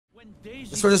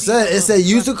That's what it said. It said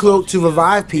use the cloak to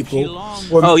revive people.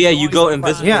 Oh yeah, you go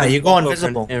invisible. Yeah, you go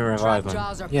invisible and revive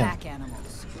them. Yeah.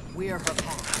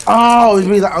 Oh, it's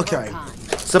me like okay.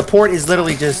 Support is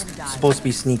literally just supposed to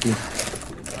be sneaky.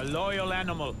 A loyal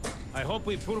animal. I hope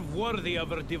we prove worthy of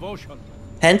her devotion.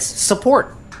 Hence,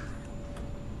 support.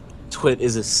 Twit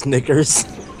is a Snickers.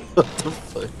 What the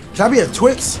fuck? Can I be a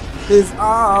Twix? It's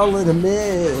all in the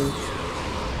mix.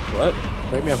 What?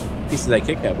 Break me up a piece of that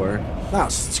Kit Kat bar. Nah,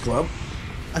 scrub.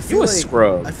 I feel a like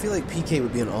scrub. I feel like PK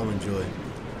would be an almond joy.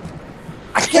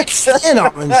 I can't stand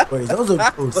orange boys. Those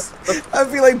are gross. I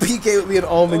feel like PK would be an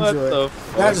almond What joy. the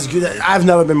That's just good. I've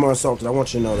never been more insulted. I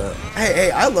want you to know that.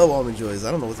 Hey, I love almond joys.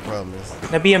 I don't know what the problem is.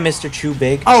 That'd be a Mr. Chew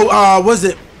Big. Oh, was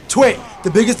it Twit?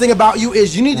 The biggest thing about you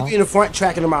is you need to be in the front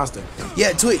tracking the monster.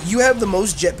 Yeah, Twit, you have the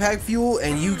most jetpack fuel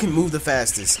and you can move the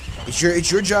fastest. It's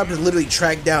your job to literally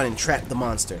track down and trap the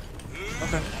monster.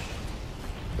 Okay.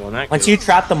 Well, Once you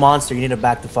trap the monster, you need to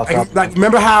back the fuck up. Like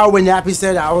remember how when Nappy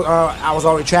said I was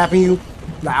already trapping you?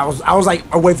 Like, I was like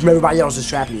away from everybody else, just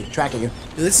tracking you. Dude,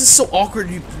 this is so awkward.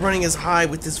 You running as high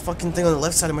with this fucking thing on the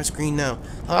left side of my screen now.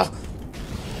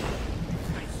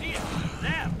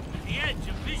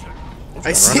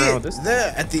 I see it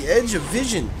there at the edge of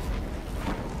vision.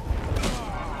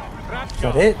 Is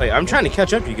that it? Wait, I'm trying to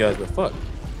catch up to you guys, but fuck.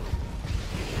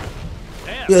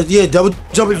 Yeah, double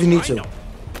jump if you need to.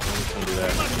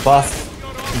 Buff.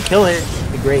 You can kill it.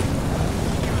 It'd be great.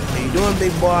 How you doing,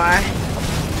 big boy?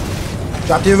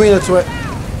 Drop the arena, Twit.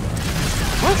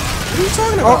 What are you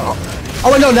talking about? Oh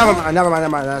wait, no, never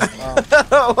mind.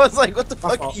 That's, I was like, what the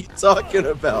fuck are you talking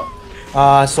about?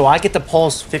 So I get the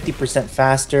pulse 50%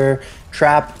 faster.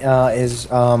 Trap is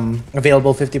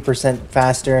available 50%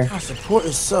 faster. our support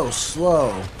is so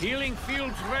slow. Healing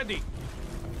fields ready.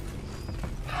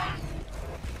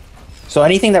 So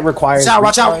anything that requires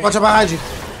Watch out behind you.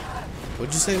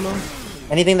 What'd you say, Mo?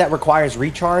 anything that requires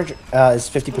recharge is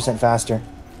 50% faster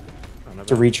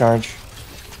to recharge.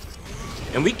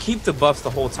 And we keep the buffs the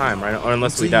whole time, right? Or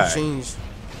unless we die. Change.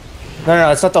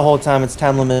 No, it's not the whole time. It's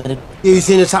time limited. Yeah, you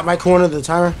see in the top right corner of the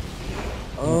timer?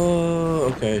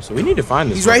 Oh, okay. So we need to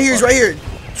find this. He's right here. He's right here.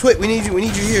 Twit, we need you. We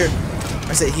need you here.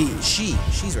 I said he.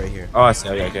 She's right here. Oh, I see.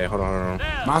 Okay. Hold on.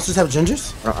 Monsters have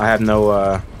gingers? I have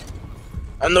no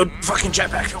fucking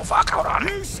jetpack. Oh, fuck. Hold on.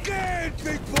 You scared,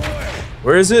 big boy?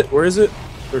 Where is it? Where is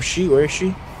she? Where is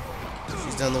she?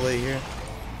 She's down the way here.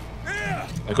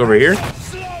 Like over here?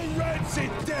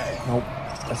 Nope,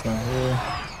 that's not here.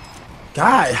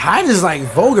 God, hide is like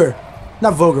vulgar.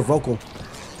 Not vulgar, vocal.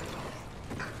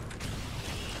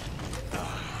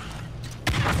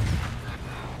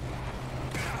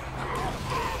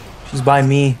 She's by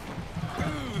me.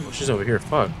 Oh, she's over here.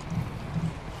 Fuck.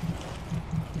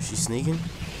 Is she sneaking? Oh,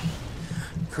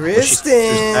 she's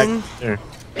Kristen! back there.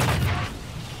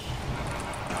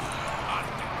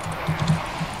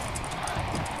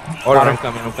 Hold on, I'm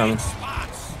coming.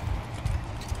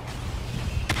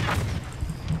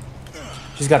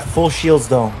 She's got full shields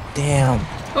though. Damn.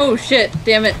 Oh shit,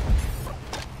 damn it.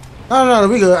 No,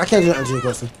 we good. I can't do nothing to you,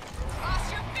 Kristen.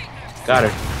 Got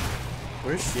her.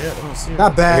 Where's she at? I don't see her.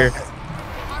 Not bad.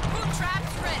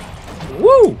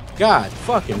 Woo! God,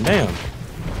 fucking damn.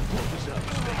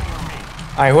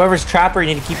 Alright, whoever's trapper,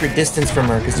 you need to keep your distance from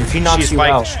her, because if she knocks you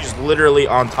out. She's literally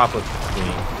on top of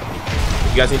me.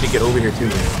 You guys need to get over here too.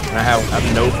 And I have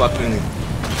no fucking.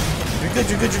 You're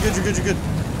good.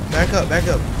 Back up. Back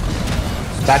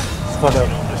fuck up.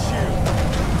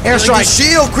 Airstrike.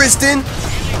 Shield, Kristen!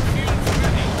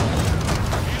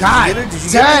 God, Did you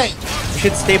get dang. You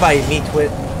should stay by me,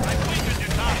 Twit.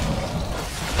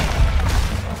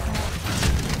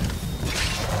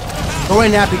 Go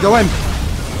in, Nappy, go in.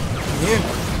 Here.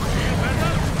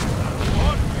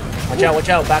 Watch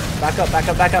out.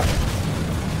 Back up.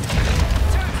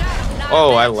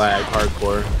 Oh, I lag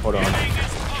hardcore. Hold on.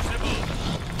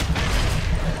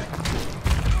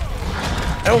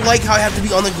 I don't like how I have to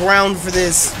be on the ground for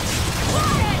this.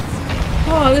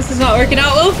 Oh, this is not working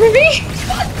out well for me.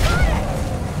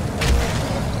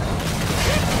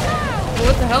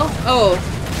 What the hell? Oh.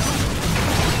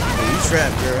 You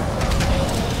trapped, girl.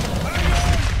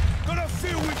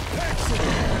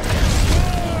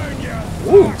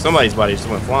 Ooh, somebody's body just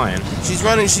went flying. She's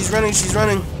running.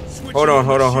 Hold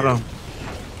on.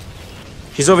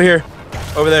 She's over here.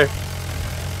 Over there.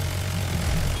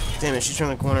 Damn it, she's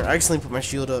trying to corner. I accidentally put my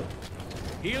shield up.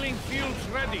 Healing fields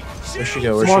ready. Where'd she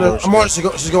go?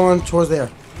 She's going towards there.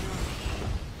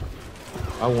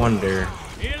 I wonder.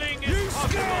 Healing is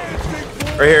possible.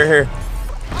 Right here.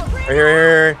 Right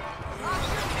here.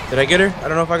 Did I get her? I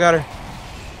don't know if I got her.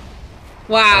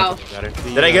 Wow. Got her.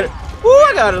 Did I get her? Ooh,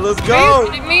 I got her. Let's Are you go.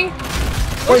 kidding me?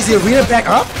 Wait, is the arena back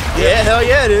up? Yeah, hell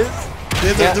yeah, it is.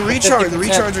 The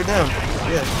recharge are down.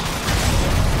 Yeah.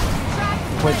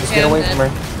 Wait, just get away from her.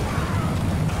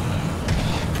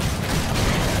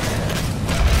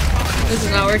 This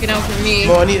is not working out for me.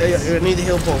 Well, I need the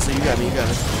heal pulse, so you got me, you got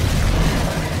it.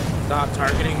 Stop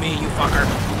targeting me, you fucker.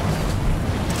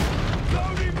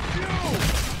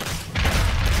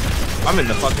 I'm in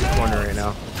the fucking corner right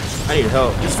now. I need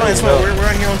help. It's fine, it's fine. We're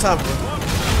right here on top of her.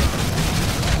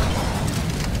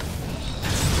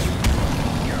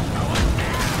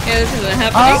 Yeah, this isn't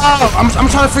happening. Oh, I'm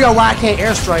trying to figure out why I can't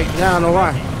airstrike. Yeah, I don't know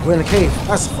why. We're in the cave.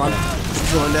 That's fun.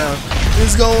 It's going down.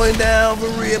 It's going down for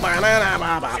real.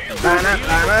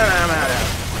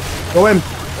 Go in.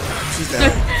 She's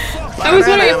down. I was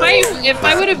wondering if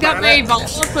I would have got my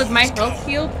Watup with my health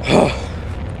shield.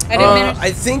 I didn't manage.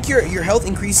 I think your health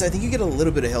increases. I think you get a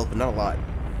little bit of health, but not a lot.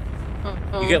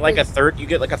 You get like a third. You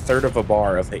get like a third of a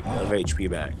bar of HP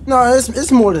back. No,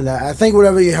 it's more than that. I think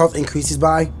whatever your health increases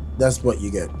by, that's what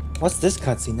you get. What's this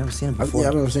cutscene? Never seen it before. Yeah,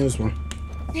 I've never seen this one.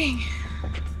 Dang.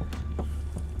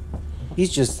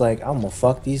 He's just like, I'm gonna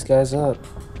fuck these guys up.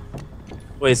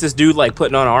 Wait, is this dude like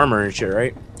putting on armor and shit,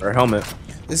 right? Or a helmet?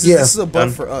 This is a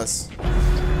buff for us.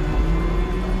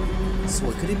 So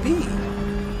what could it be?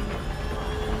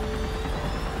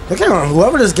 Look at him.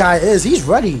 Whoever this guy is, he's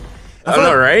ready. I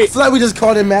know, right? I feel like we just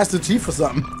called him Master Chief or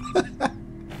something.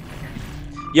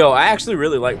 Yo, I actually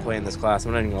really like playing this class.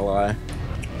 I'm not even gonna lie.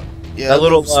 Yeah, That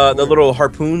little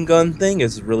harpoon gun thing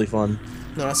is really fun.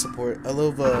 No, I support. I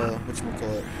love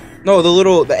whatchamacallit. No,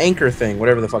 the anchor thing,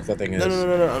 whatever the fuck that thing is.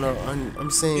 No.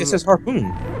 I'm saying. It says harpoon.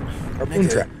 Harpoon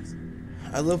trap.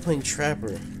 I love playing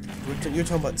Trapper. You're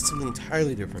talking about something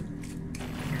entirely different.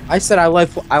 I said I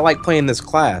like playing this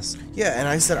class. Yeah, and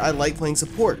I said I like playing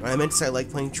support. I meant to say I like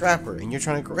playing Trapper, and you're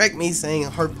trying to correct me saying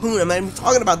harpoon. I'm not even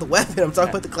talking about the weapon. I'm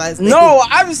talking about the class. No,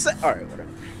 I'm saying. All right, whatever.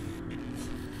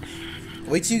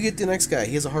 Wait till you get the next guy.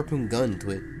 He has a harpoon gun,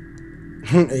 Twit.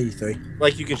 83.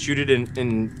 Like you can shoot it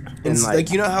in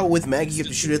like you know how with Maggie you have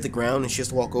to shoot it at the ground and she has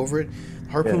to walk over it.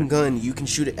 Harpoon gun, you can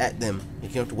shoot it at them. You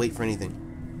don't have to wait for anything.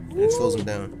 And it slows them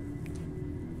down.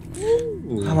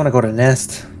 I want to go to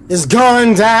Nest. It's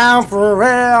going down for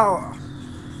real.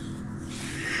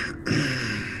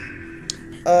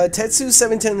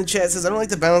 Tetsu710 in the chat says, I don't like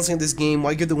the balancing of this game.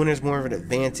 Why give the winners more of an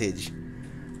advantage?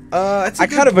 I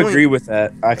kind of agree with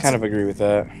that.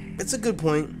 It's a good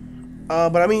point.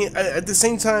 But I mean, at the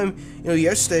same time, you know,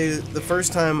 yesterday, the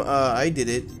first time I did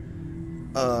it,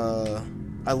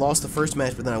 I lost the first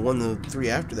match, but then I won the 3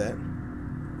 after that.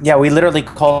 Yeah, we literally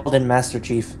called in Master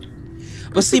Chief.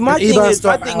 But see, my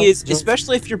thing is,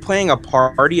 especially if you're playing a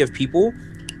party of people,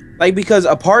 like, because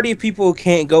a party of people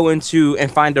can't go into and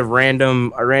find a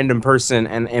random person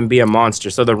and be a monster.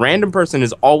 So the random person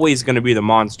is always going to be the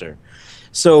monster.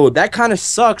 So that kind of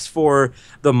sucks for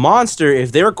the monster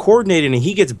if they're coordinated and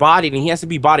he gets bodied and he has to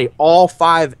be bodied all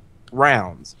 5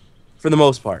 rounds for the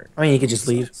most part. I mean, you could just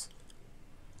leave.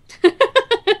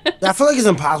 I feel like it's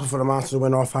impossible for the monster to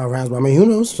win all 5 rounds, but I mean, who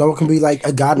knows? Someone can be like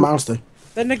a god monster.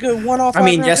 That nigga won all 5 I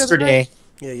mean, rounds yesterday.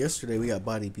 Yeah, yesterday we got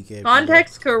body PK.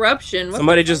 Context corruption. What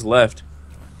Somebody just left.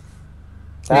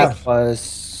 That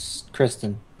was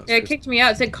Kristen. Yeah, it kicked me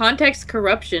out. It said context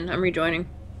corruption. I'm rejoining.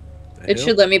 It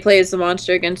should let me play as the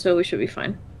monster again, so we should be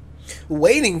fine.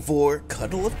 Waiting for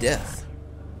Cuddle of Death.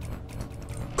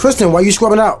 Kristen, why are you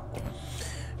scrubbing out?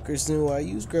 Kristen, why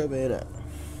you scrubbing out?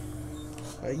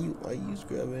 Why you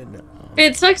scrubbing out?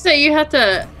 It sucks that you have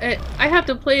to. I have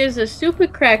to play as a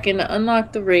stupid Kraken to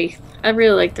unlock the Wraith. I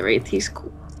really like the Wraith. He's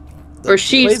cool. Or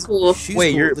she's cool.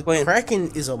 Wait, you're the playing...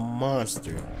 Kraken is a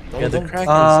monster. Yeah, the Kraken's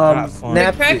not fun.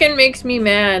 The Kraken makes me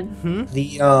mad.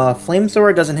 The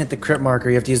flamethrower doesn't hit the crit marker.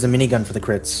 You have to use the minigun for the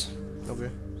crits. Okay.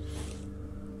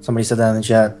 Somebody said that in the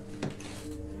chat.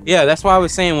 Yeah, that's why I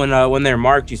was saying when they're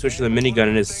marked, you switch to the minigun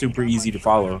and it's super easy to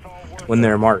follow when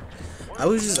they're marked. I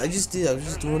was just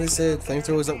doing what it said.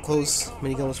 Flamethrower was up close,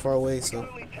 minigun was far away, so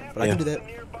but I can do that.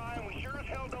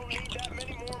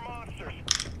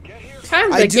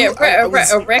 Time to get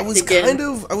wrecked again.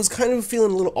 I was kind of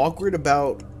feeling a little awkward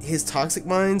about his toxic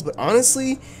mines, but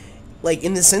honestly, like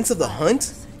in the sense of the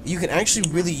hunt, you can actually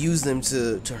really use them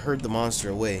to herd the monster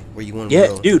away where you want to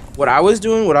go. Yeah, dude, what I was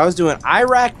doing, I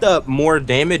racked up more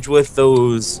damage with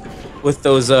those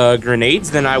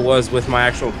grenades than I was with my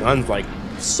actual guns, like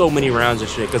so many rounds of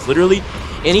shit. Because literally,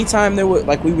 anytime there would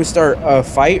we would start a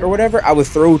fight or whatever, I would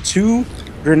throw 2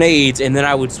 grenades and then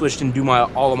I would switch and do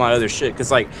all of my other shit. Because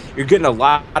like you're getting a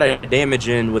lot of damage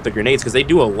in with the grenades because they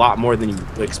do a lot more than you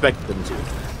expect them to.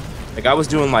 Like I was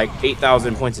doing like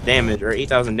 8,000 points of damage or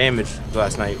 8,000 damage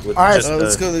last night. With all right,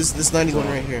 let's go. This 91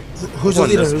 right here. Who's the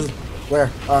leader?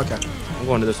 Where? Oh, okay. I'm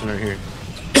going to this one right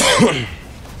here.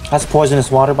 That's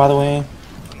poisonous water, by the way.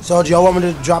 So, do y'all want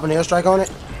me to drop an airstrike on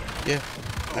it? Yeah,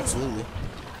 absolutely.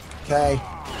 Okay.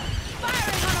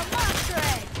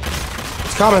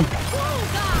 It's coming.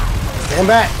 Stand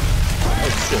back.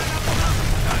 Oh shit.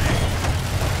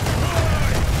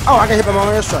 Oh, I got hit by my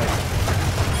own airstrike.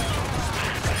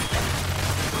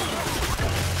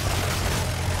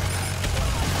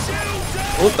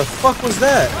 What the fuck was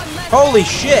that? Holy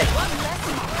shit!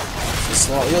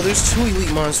 Yo, there's 2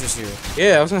 elite monsters here.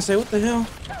 Yeah, I was gonna say, what the hell?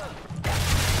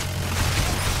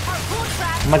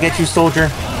 I'm gonna get you, soldier.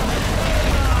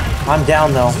 I'm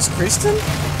down though. Is this Kristen?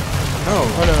 No.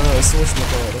 Oh no, it's the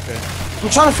whatchamacallit, okay. I'm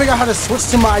trying to figure out how to switch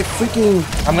to my freaking...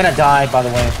 I'm gonna die, by the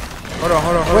way. Hold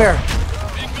on. Where?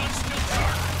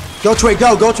 Go Twit,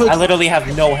 go Twit. I literally have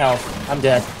no health. I'm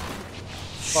dead.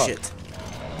 Shit.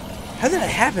 How did that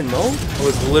happen, Mo? I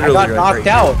was I literally got right knocked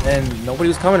here. out and nobody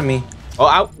was coming to me. Oh,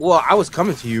 I was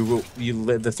coming to you.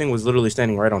 The thing was literally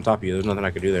standing right on top of you. There's nothing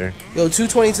I could do there. Yo,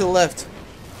 220 to the left.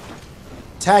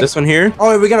 Tag. This one here?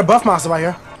 Oh, we got a buff monster right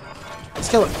here. Let's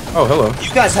kill it. Oh, hello.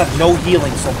 You guys have no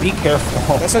healing, so be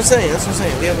careful. That's what I'm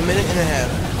saying. We have a minute and a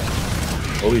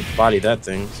half. Well, we bodied that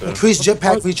thing, so. Increase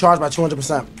jetpack recharge by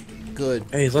 200%. Good.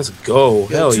 Hey, let's go. Yo,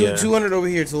 Hell yeah. 200 over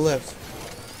here to the left.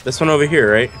 This one over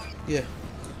here, right? Yeah.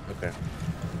 Okay.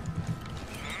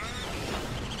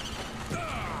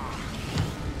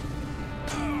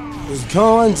 It's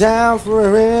going down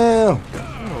for real.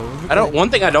 One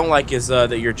thing I don't like is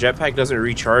that your jetpack doesn't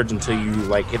recharge until you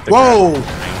like hit the Whoa! ground.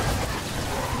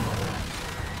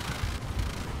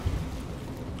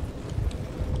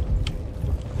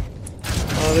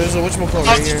 Oh, there's a whatchamacallit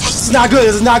right here. This is not good.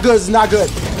 This is not good. This is not good.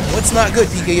 What's not good,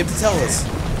 PK? You have to tell us.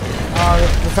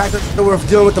 The fact that we're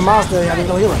dealing with the monster, I need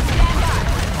no healing.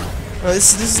 No,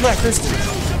 this is not Kristen.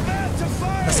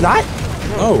 That's not?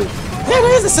 Oh, Yeah,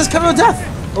 it is. It says cover of death.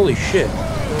 holy shit.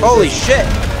 Holy shit.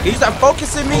 He's not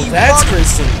focusing me. You That's fuck.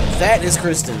 Kristen. That is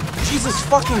Kristen. Jesus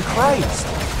fucking Christ.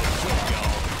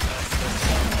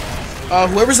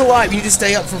 Whoever's alive, you need to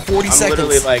stay up for 40 I'm seconds.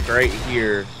 literally like right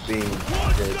here being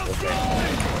dead. Okay.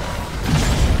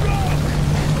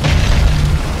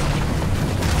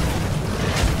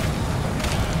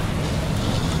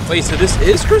 Wait, so this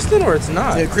is Kristen or it's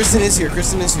not? Yeah, Kristen is here.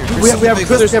 Kristen is here. We have big-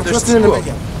 Kristen in the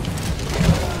making.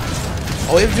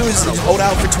 All we have to do is hold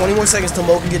out for 20 more seconds till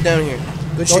Mo can get down here.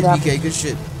 Good shit, down. PK. Good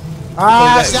shit.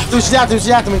 Ah, she's after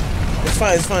me. It's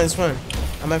fine.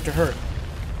 I'm after her.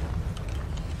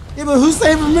 Yeah, but who's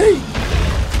saving me?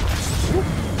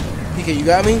 PK, you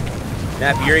got me?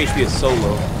 Nappy, your HP is so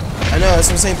low. I know, that's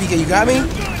what I'm saying. PK, you got me?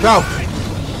 No.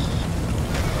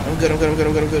 I'm good.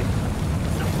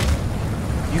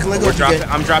 You can let go, We're PK. dropping.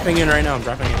 I'm dropping in right now.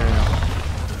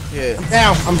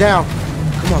 Yeah. I'm down.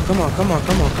 Come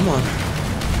on.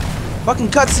 Fucking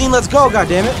cutscene, let's go,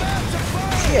 goddammit.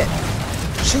 Shit.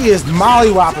 She is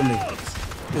mollywopping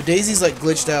me. Yo, Daisy's like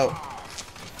glitched out.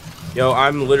 Yo,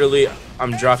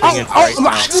 I'm dropping in right I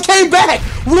now. just came back.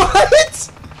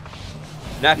 What?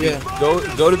 Nappy, Yeah.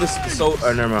 go to the so.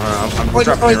 Oh, never mind. I'm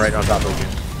dropping in right on top of you.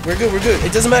 We're good.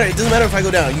 It doesn't matter if I go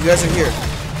down. You guys are here.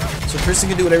 So Kristen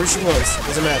can do whatever she wants.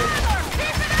 Doesn't matter.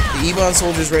 The Ebon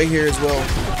soldier's right here as well.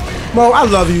 Mo, I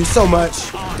love you so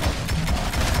much.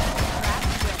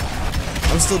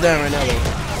 I'm still down right now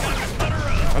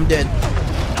though. I'm dead.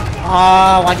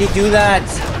 Ah, why'd you do that?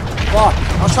 Fuck.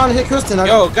 I was trying to hit Kristen.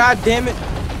 Yo, goddammit.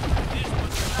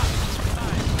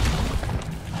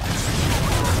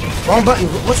 Wrong button.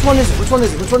 Which one is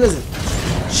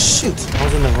it? Shoot. I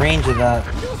was in the range of that.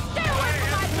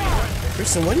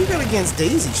 Kristen, what do you got against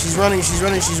Daisy? She's running.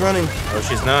 Oh,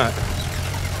 she's not.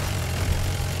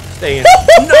 Stay in.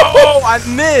 No, I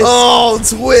missed. Oh,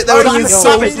 Twit, that would have been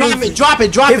so easy. Drop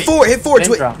it. Hit four, Pin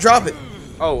Twit. drop. Drop it.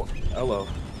 Oh, hello.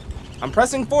 I'm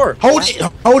pressing 4. Hold it. There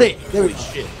we Holy go.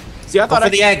 shit. See, I Go thought for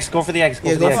the eggs. Go for the eggs.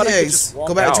 Yeah, Go go for for the the eggs. eggs. walk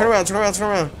Go back. out. Turn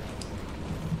around.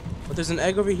 But there's an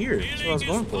egg over here. That's what I was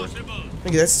going for.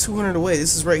 Nigga, that's 200 away.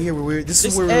 This is right here where we're. This is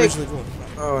This where we're egg- originally going.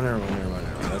 Oh, never mind.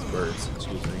 That's birds.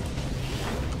 Excuse me.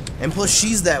 And plus,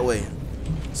 she's that way.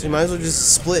 So you might as well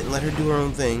just split and let her do her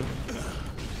own thing.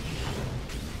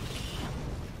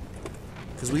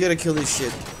 Cause we gotta kill this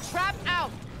shit.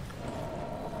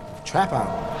 Trap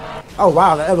out. Oh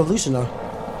wow, the evolution though.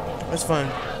 That's fine.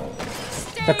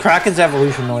 The Kraken's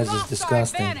evolution noise is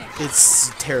disgusting. It's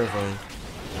terrifying.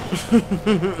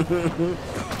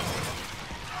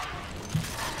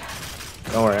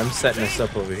 Don't worry, I'm setting this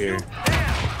up over here.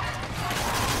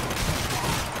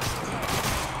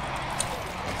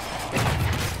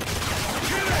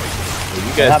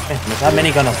 You guys, That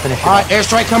minigun will finish it. All right,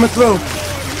 airstrike coming through.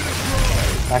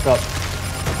 Back up.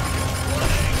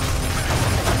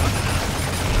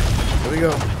 you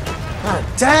go. God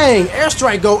dang,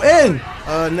 airstrike go in.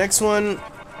 Next one,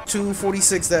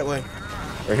 246 that way.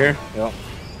 Right here? Yep.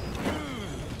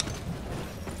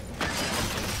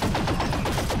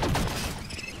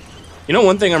 You know,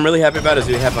 one thing I'm really happy about is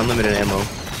we have unlimited ammo.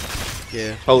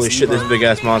 Yeah. Holy shit, this big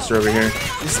ass monster over here.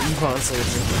 This Evon soldier.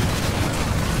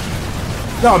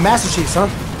 No, Master Chief, son.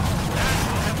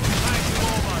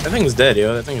 That thing's dead,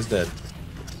 yo. That thing is dead.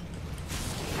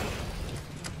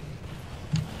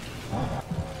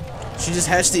 She just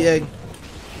hatched the egg.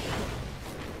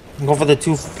 Go for the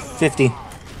 250.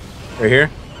 Right here?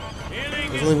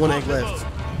 There's only one egg left.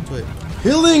 Twit.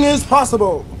 Healing is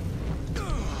possible.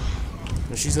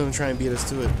 And she's gonna try and beat us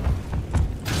to it.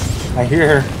 I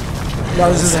hear her.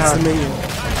 No, this is That's how. the minion.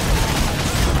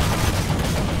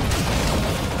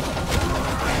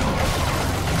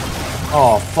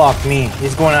 Oh, fuck me.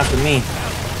 He's going after me.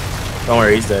 Don't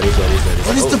worry, he's dead. He's dead. He's dead. He's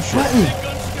What dead. is the button?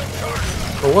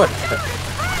 For what?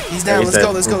 He's down. He's Let's dead.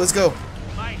 go. Let's go. Let's go.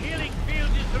 My healing field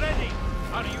is ready.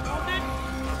 Are you wounded?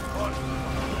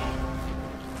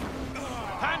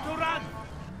 Time to run.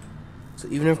 So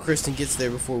even if Kristen gets there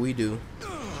before we do,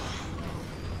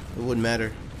 it wouldn't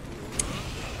matter.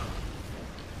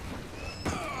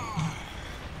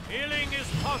 Healing is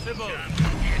possible.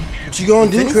 What you gonna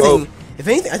do? If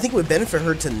anything, I think it would benefit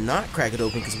her to not crack it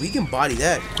open because we can body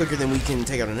that quicker than we can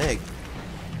take out an egg.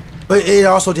 But it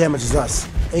also damages us.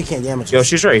 It can't damage Yo, us.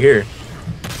 she's right here.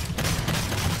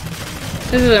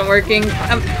 This isn't working.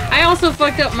 I also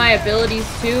fucked up my abilities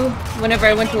too whenever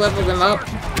I went to level them up.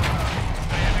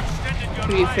 To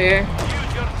be fair.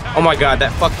 Oh my god,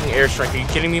 that fucking airstrike. Are you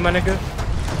kidding me, my nigga?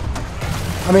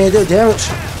 I mean, it did damage.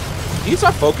 Can you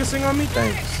stop focusing on me?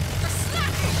 Thanks.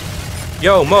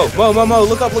 Yo, Mo,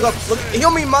 look up, look. Heal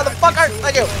me, motherfucker!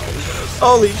 Thank you.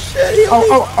 Holy shit, heal me.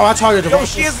 Oh, I targeted the Yo, wrong.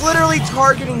 she is literally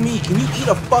targeting me. Can you eat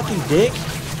a fucking dick?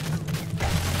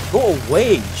 Go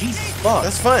away. Jesus fuck.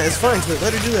 That's fine. It's fine. Twit.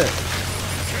 Let her do that.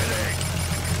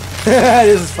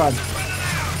 This is fun.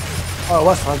 Oh, it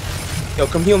was fun. Yo,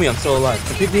 come heal me. I'm still alive.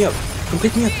 Come pick me up. Come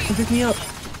pick me up. Come pick me up.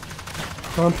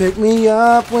 Come pick me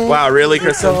up when Wow, really, it's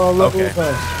Kristen? all Okay.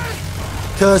 over.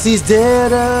 Cause he's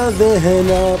deader than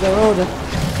a brother.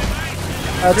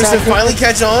 Kristen finally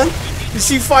catch on? Did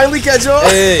she finally catch on?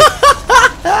 Hey.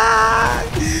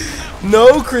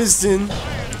 No, Kristen.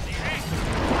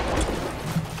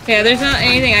 Yeah, there's not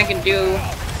anything I can do.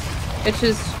 It's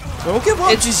just Don't give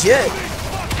up just yet.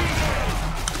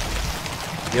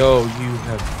 Yo, you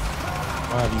have.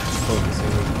 Why are you focusing?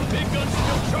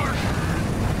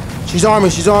 She's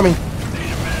arming, she's arming.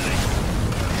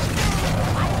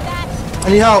 I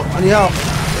need help, I need help.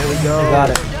 There we go. Got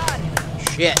it.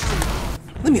 Shit.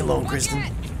 Leave me alone, Kristen.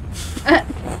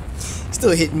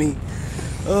 Still hitting me.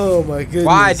 Oh my goodness.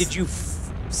 Why did you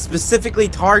specifically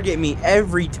target me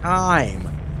every time?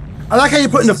 I like how you're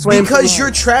putting the flame. Because you're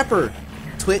a trapper.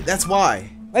 Twit, that's why.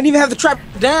 I didn't even have the trap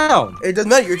down. It doesn't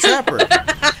matter, you're a trapper.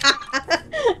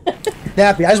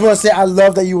 Nappy, I just want to say I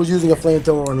love that you was using a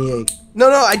flamethrower on the egg. No,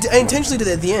 I intentionally did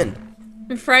it at the end.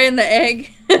 frying the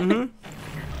egg.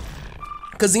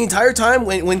 Because the entire time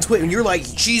when you're like,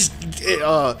 she's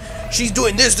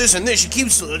doing this, and this, she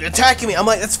keeps attacking me. I'm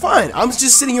like, that's fine. I'm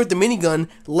just sitting here with the minigun,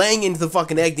 laying into the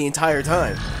fucking egg the entire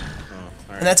time.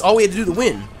 And that's all we had to do to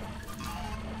win.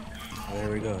 Oh,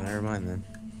 there we go. Never mind then.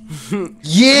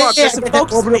 Yeah, Come on, Kristen,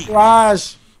 focus open me. the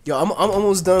garage. Yo, I'm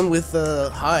almost done with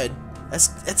Hyde.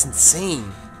 That's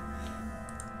insane.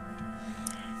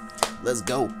 Let's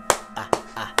go.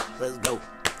 Let's go.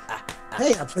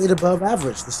 Hey, I played above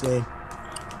average this game.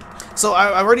 So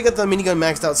I've already got the minigun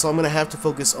maxed out, so I'm gonna have to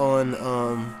focus on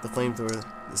the flamethrower.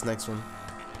 This next one.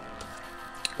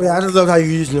 Yeah, I just love how you're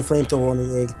using the flamethrower on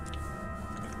the egg.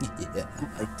 Yeah.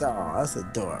 Like, oh, that's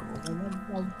adorable.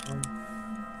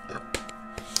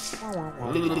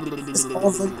 This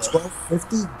sounds like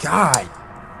 1250. God.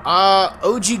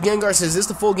 OG Gengar says, "Is this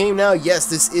the full game now?" Yes,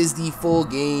 this is the full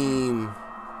game.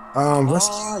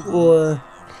 Rescue or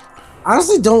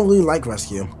honestly don't really like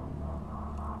rescue.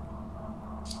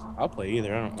 I'll play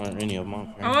either. I don't want any of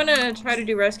them. I want to try to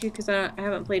do rescue because I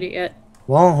haven't played it yet.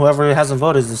 Well, whoever hasn't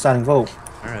voted is the deciding vote.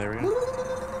 All right, there we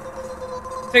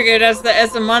go. Figured as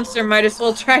the monster, might as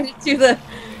well try to do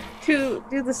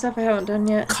the stuff I haven't done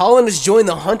yet. Colin has joined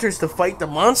the hunters to fight the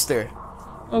monster.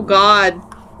 Oh God,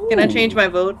 can I change my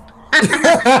vote?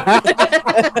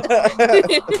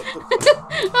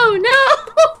 Oh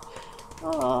no!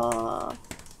 Aww.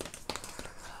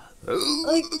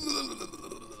 Like,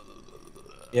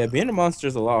 Yeah, being a monster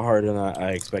is a lot harder than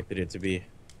I expected it to be.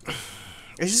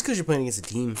 It's just because you're playing against a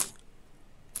team.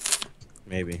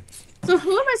 Maybe. so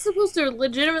who am I supposed to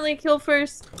legitimately kill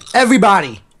first?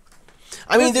 Everybody.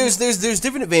 I mean, there's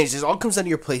different advantages. It all comes down to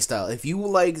your playstyle. If you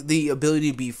like the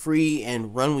ability to be free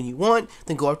and run when you want,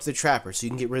 then go after the Trapper so you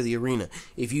can get rid of the arena.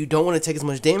 If you don't want to take as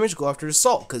much damage, go after the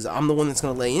Assault because I'm the one that's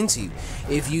going to lay into you.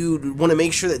 If you want to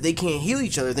make sure that they can't heal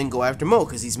each other, then go after Mo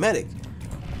because he's medic.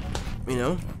 You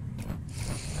know?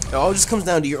 It all just comes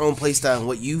down to your own playstyle and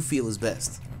what you feel is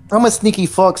best. I'm a sneaky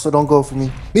fuck, so don't go for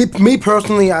me. Me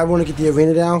personally, I want to get the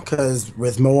arena down because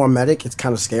with Mo on medic, it's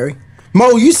kind of scary.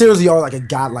 Mo, you seriously are like a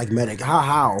godlike medic.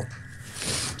 How?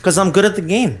 Because I'm good at the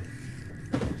game.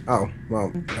 Oh,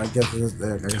 well, I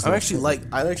guess I actually like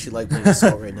playing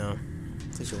Assault right now.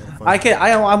 It's actually a lot of fun.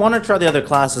 I want to try the other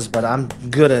classes, but I'm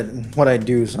good at what I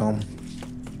do, so.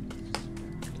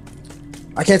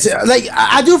 I can't say, like,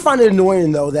 I do find it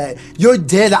annoying though that you're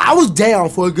dead. I was down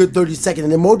for a good 30 seconds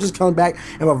and then Mo just comes back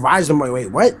and revives him. I'm like,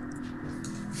 wait, what?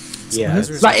 Yeah,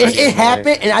 like it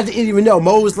happened and I didn't even know.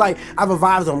 Mo was like, I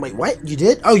revived him. I'm like, what? You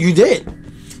did? Oh, you did?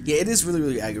 Yeah, it is really,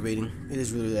 really aggravating. It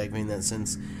is really, really aggravating in that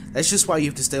sense. That's just why you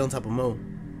have to stay on top of Mo.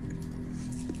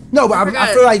 No, but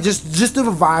I feel like just the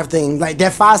revive thing, like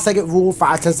that 5-second rule,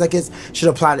 5-10 seconds should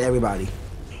apply to everybody.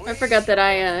 I forgot that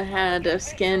I had a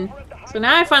skin. So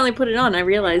now I finally put it on. I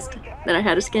realized that I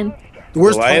had a skin. The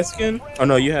worst Goliath skin? Oh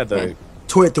no, you had the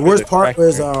Twit. The worst part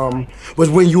was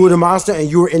when you were the monster and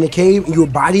you were in the cave and you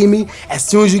were bodying me. As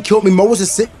soon as you killed me, Mo was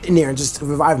just sitting there and just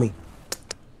revived me.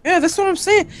 Yeah, that's what I'm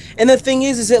saying. And the thing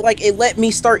is it like it let me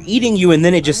start eating you and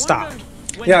then it just stopped.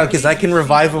 Yeah, because I can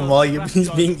revive him while he's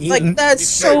being eaten. Like that's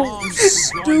so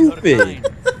stupid.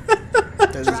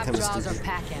 That is kind of stupid.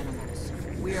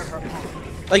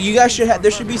 Like you guys should have.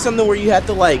 There should be something where you have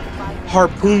to like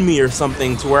harpoon me or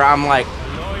something to where I'm like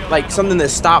something that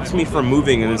stops me from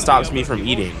moving and it stops me from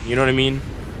eating. You know what I mean?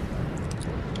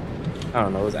 I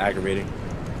don't know. It was aggravating.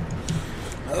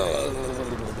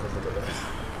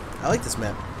 I like this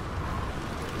map.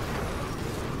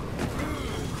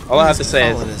 All I have to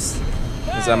say is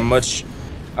I'd much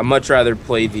rather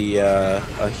play the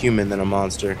a human than a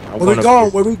monster. Where we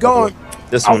going? Where we going?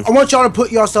 This one. I want y'all to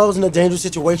put yourselves in a dangerous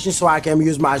situation so I can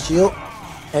use my shield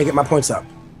and get my points up.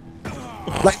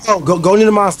 Like, oh, go near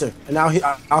the monster, and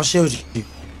I'll shield you.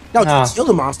 No, shield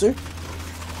the monster.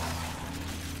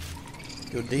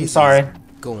 Yo, Daisy's I'm sorry.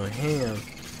 Going ham.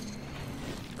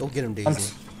 Go get him,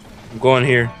 Daisy. I'm going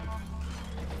here.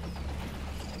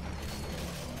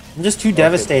 I'm just too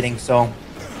devastating, so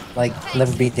like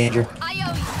never beat danger.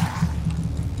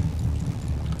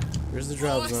 Where's the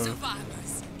drop zone?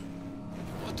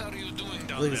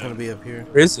 I believe it's gonna be up here.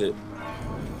 Where is it?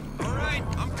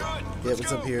 Yep,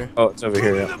 it's up here. Oh, it's over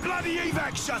here. Yeah.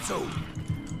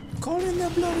 Call in the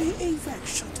bloody evac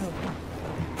shuttle.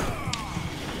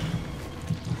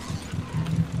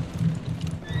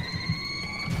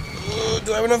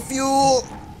 Do I have enough fuel?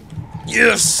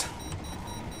 Yes.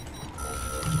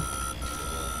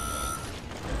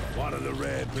 What are the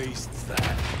rare beasts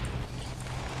that?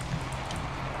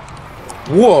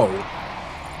 Whoa.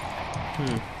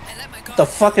 What the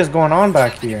fuck is going on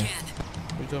back here? What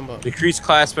are you talking about? Decrease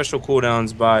class special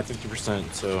cooldowns by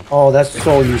 50%. So Oh, that's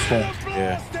so useful.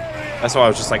 yeah, that's why I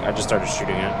was just like I just started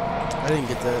shooting it. I didn't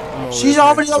get that. I'm She's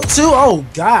already up too. Oh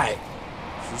God.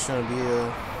 She's trying to be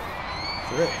a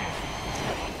threat.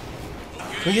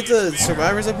 Can we get the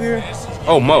survivors up here?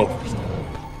 Oh, Mo.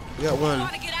 We got one.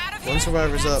 One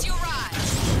survivor's up.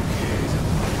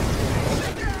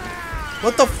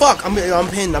 What the fuck? I'm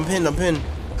pinned. I'm pinned.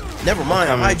 Never mind.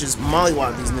 I just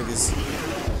mollywop these niggas.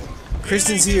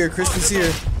 Kristen's here. Kristen's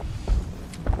here.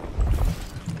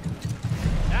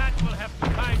 That will have to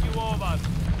tide you over.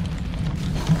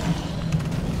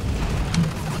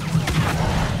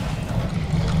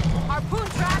 Harpoon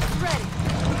traps ready.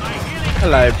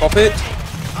 Hello, Poppet.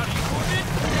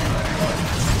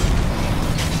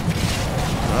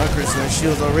 Oh, Kristen, her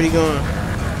shield's already gone.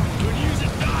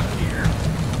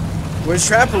 Where's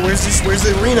Trapper? Where's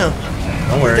the arena?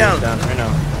 Don't worry, down. it's down right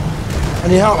now. I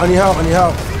need help. I need help. I need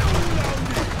help.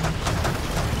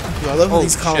 Yo, I love how Oh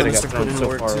these shit, I colonists got are putting thrown in so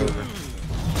work far too. over.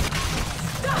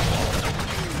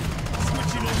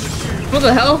 What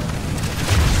the hell?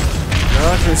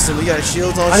 No, Kristen, we got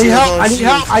shields on. I need shields help. on, I need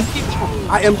shields. help.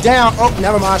 I am down. Oh,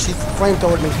 never mind. She's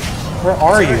flamethrowing me. Where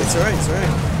are you? It's alright. It's alright.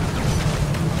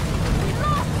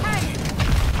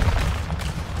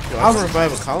 Yo, I was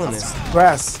revive a colonist.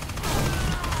 Grass.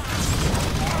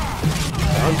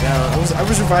 I'm down. I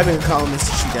was reviving a colonist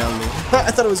and she downed me.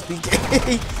 I thought it was PK.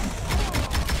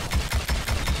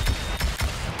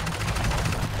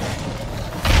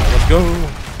 Let's go.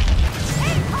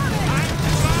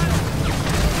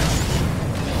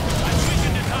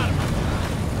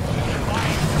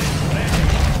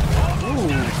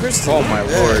 Ooh, Kristen. Oh my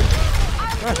not lord.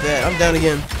 bad. Not bad. I'm down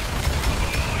again.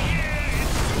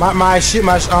 My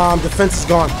defense is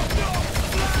gone.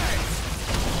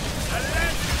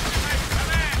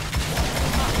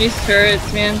 These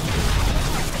turrets, man.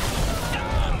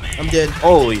 I'm dead.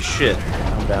 Holy shit.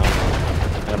 I'm down.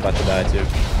 And I'm about to die too.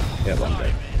 Yeah, I'm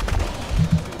dead.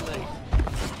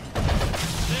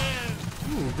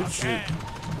 Ooh, good shit.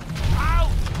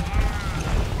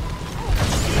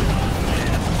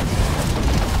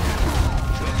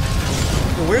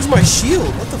 Yo, where's my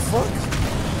shield? What the fuck?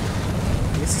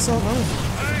 I guess it's all wrong.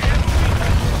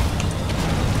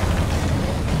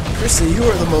 Kristen, you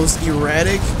are the most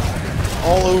erratic,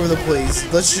 all over the place.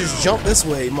 Let's just jump this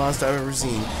way, monster I've ever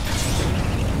seen.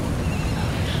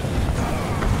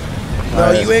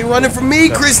 No, you ain't running from me,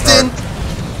 Kristen!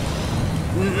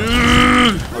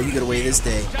 Oh, you got away this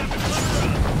day.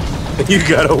 You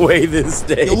got away this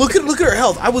day. Yo, look at her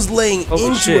health. I was laying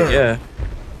into shit, her. Yeah.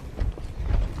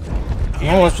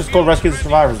 No, let's just go rescue the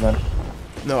survivors then.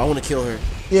 No, I want to kill her.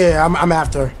 Yeah, I'm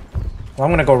after her. Well,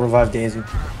 I'm gonna go revive Daisy.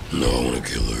 No, I want to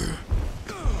kill her.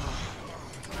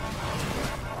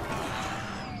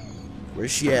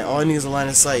 Where's she at? All I need is a line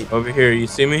of sight. Over here, you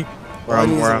see me? All I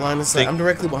need is a line of sight. I'm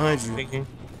directly behind you. Thinking.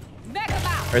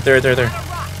 Right there, right there, right there.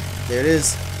 There it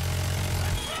is.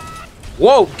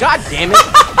 Whoa, god damn it!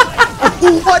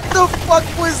 What the fuck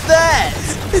was that?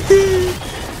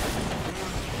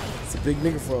 It's a big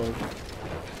nigga frog.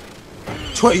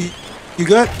 Twit, you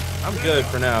good? I'm good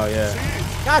for now, yeah.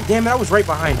 God damn it, I was right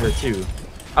behind her too.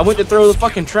 I went to throw the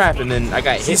fucking trap and then I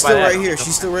got hit by that. She's still right here.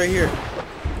 She's still right here.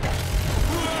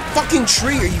 Fucking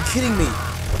tree, are you kidding me?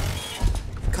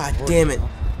 God damn it.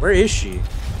 Where is she?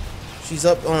 She's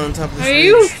up on top of the Are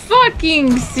you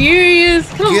fucking serious?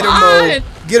 Come Get her, on! Mo.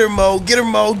 Get her, Mo. Get her,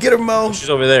 Mo. Get her, Mo. She's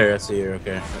over there. I see her.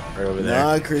 Okay, right over there.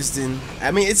 Nah, Kristen.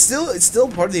 I mean, it's still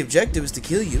part of the objective is to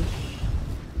kill you.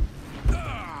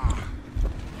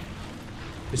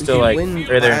 She's still like win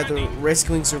right there. either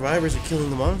rescuing survivors or killing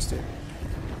the monster.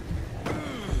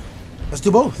 Let's do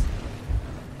both.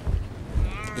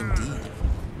 Indeed.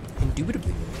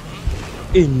 Indubitably.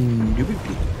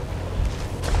 Indubitably.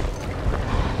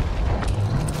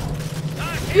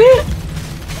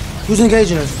 Who's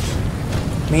engaging us?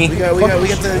 Me. We got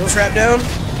the trap down.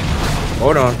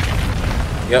 Hold on.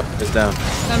 Yep, it's down.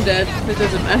 I'm dead. It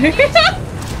doesn't matter.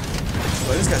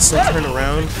 Well, I just got so turned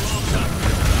around.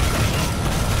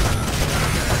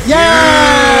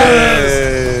 Yes!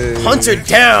 Hunter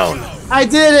down. I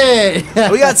did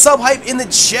it! We got sub hype in the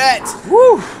chat.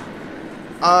 Woo!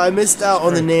 I missed out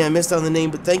on the name. I missed out on the name,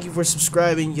 but thank you for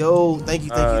subscribing. Yo, thank you.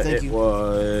 It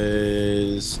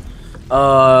was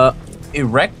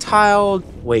erectile.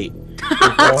 Wait.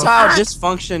 Erectile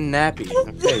dysfunction nappy.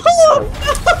 Okay. So,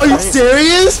 Are you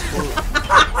serious?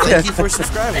 Thank you for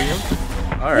subscribing. Yo.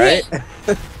 all right.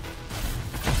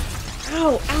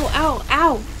 Ow, ow, ow,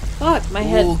 ow. Fuck, my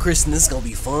head. Ooh, Kristen, this is gonna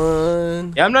be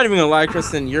fun. Yeah, I'm not even gonna lie,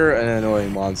 Kristen. You're an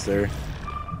annoying monster.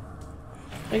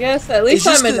 I guess at least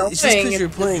I'm annoying. It's just because you're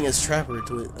playing as Trapper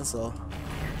to it. That's all.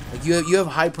 Like you have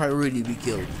high priority to be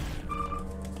killed.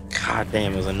 God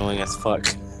damn, it was annoying as fuck.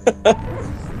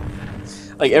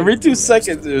 Like every 2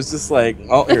 seconds, it was just like,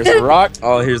 oh, here's a rock.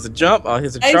 Oh, here's a jump. Oh,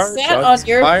 here's a charge. I sat on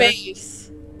your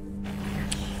face.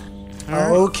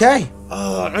 Okay.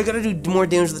 I gotta do more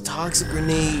damage with the toxic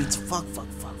grenades. Fuck.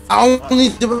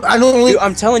 Dude,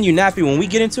 I'm telling you, Nappy, when we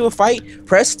get into a fight,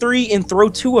 press 3 and throw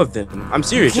 2 of them. I'm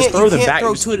serious. Just throw them back.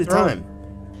 Throw 2 at a time.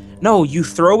 No, you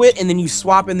throw it and then you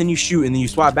swap and then you shoot and then you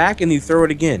swap back and then you throw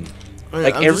it again.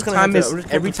 Like every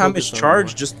time it's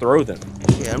charged, just throw them.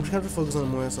 Yeah, I'm just gonna have to focus on it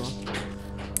more. That's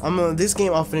all. This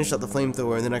game, I'll finish out the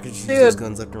flamethrower and then I can shoot those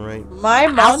guns left and right. My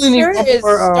monster is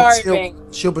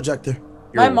starving. Shield projector.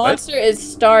 My monster is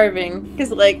starving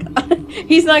because like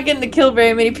he's not getting to kill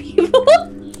very many people.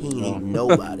 He ain't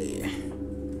nobody.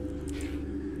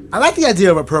 I like the idea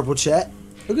of a purple chat.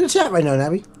 Look at the chat right now,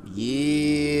 Nappy.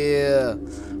 Yeah.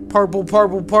 Purple.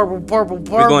 We're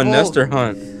going nest or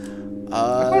hunt?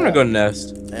 I'm gonna go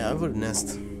nest. Yeah, I'll go to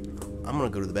nest. I'm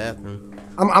gonna go to the bathroom.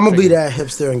 I'm gonna be that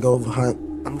hipster and go hunt.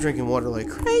 I'm drinking water like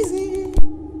crazy.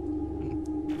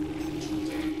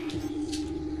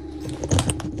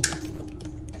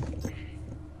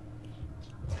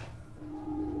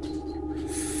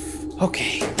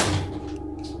 Okay.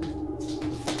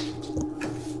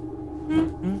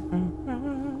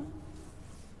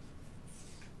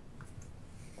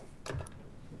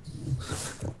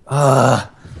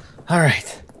 All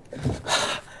right.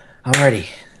 I'm ready.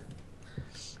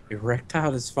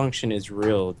 Erectile dysfunction is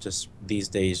real. Just these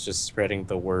days, just spreading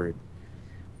the word.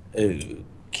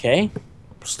 Okay.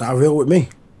 It's not real with me.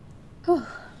 That's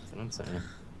what I'm saying.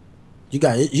 You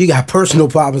got personal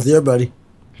problems there, buddy.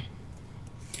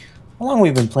 How long have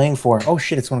we been playing for? Oh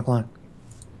shit, it's 1 o'clock.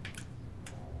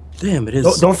 Damn, it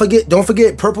is. Don't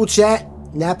forget purple chat.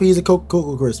 Nappy is a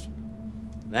Cocoa Crisp.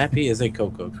 Nappy is a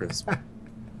Cocoa Crisp.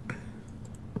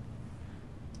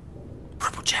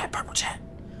 Purple chat,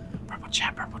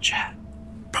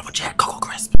 Cocoa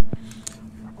Crisp.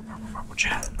 Purple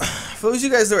chat. For those of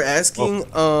you guys that are asking,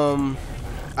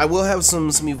 I will have some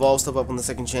Evolve stuff up on the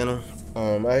second channel.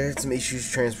 I had some issues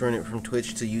transferring it from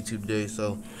Twitch to YouTube today,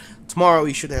 so tomorrow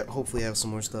we should hopefully have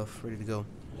some more stuff ready to go.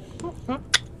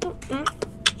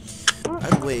 By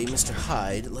the way, Mr.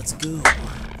 Hyde, let's go.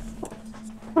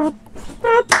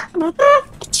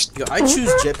 Yo, I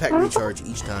choose jetpack recharge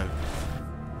each time.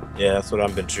 Yeah, that's what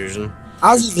I've been choosing.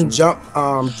 I was using jump.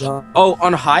 Oh,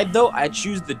 on Hyde though, I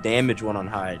choose the damage one on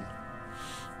Hyde.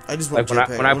 I just want like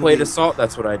when I played Assault,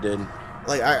 that's what I did.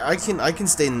 Like I can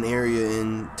stay in an area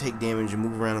and take damage and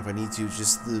move around if I need to.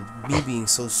 Just me being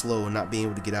so slow and not being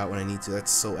able to get out when I need to,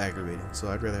 that's so aggravating. So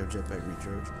I'd rather have jetpack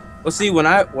recharge. Well, see, when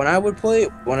I would play,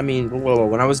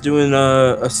 when I was doing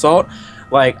Assault,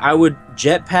 like I would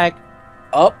jetpack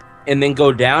up and then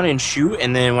go down and shoot,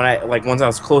 and then once I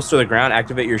was close to the ground,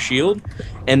 activate your shield,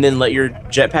 and then let your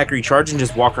jetpack recharge and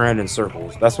just walk around in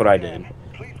circles. That's what I did.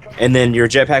 And then your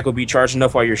jetpack would be charged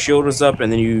enough while your shield was up,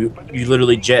 and then you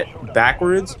literally jet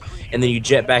backwards, and then you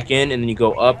jet back in, and then you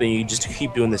go up, and you just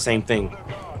keep doing the same thing.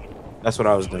 That's what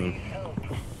I was doing.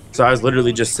 So I was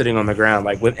literally just sitting on the ground,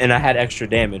 and I had extra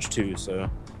damage too. So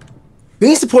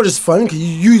being support is fun because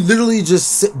you literally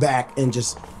just sit back and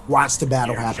just watch the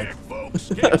battle happen.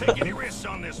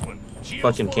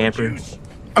 Fucking camper.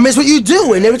 I mean, it's what you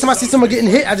do, and every time I see someone getting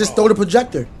hit, I just throw the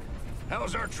projector.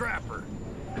 How's our trapper?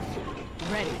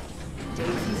 Ready.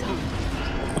 Daisy's home.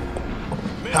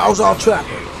 How's our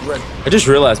trapper? Ready. I just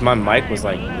realized my mic was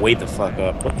like way the fuck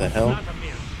up. What the hell?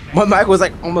 My mic was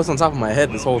like almost on top of my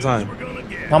head this whole time.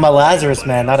 I'm a Lazarus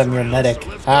man, not a mere medic.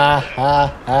 Ha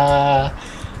ha ha.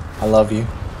 I love you.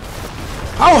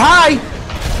 Oh hi!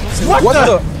 What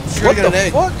the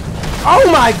fuck? Oh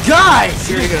my god!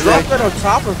 You just dropped that on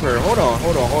top of her. Hold on.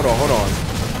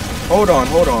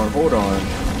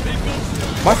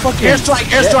 My fucking airstrike!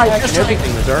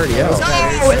 Everything was already out.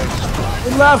 No,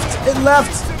 it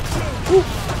left. Ooh.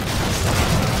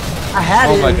 I had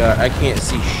it. Oh my god, I can't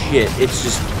see shit. It's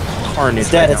just carnage.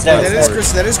 It's dead.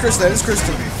 That is Kristen.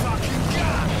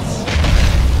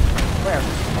 Where?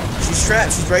 She's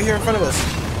trapped. She's right here in front of us.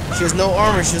 She has no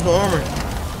armor.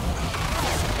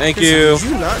 Thank Kristen, you. did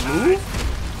you not move?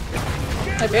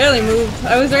 I barely moved.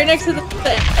 I was right next to the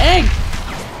egg.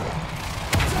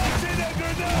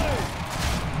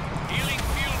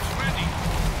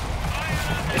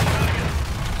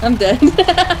 I'm dead.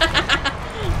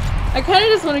 I kind of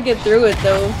just want to get through it,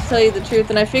 though, to tell you the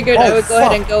truth, and I figured I would go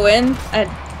ahead and go in.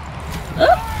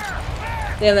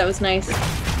 Damn, that was nice.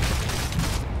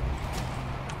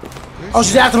 Oh,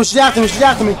 she's after me.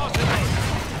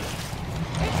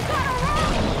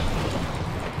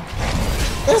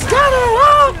 It's got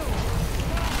her!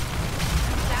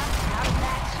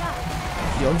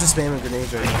 Yo, I'm just spamming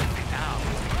grenades right now.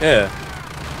 Yeah.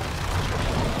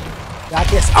 I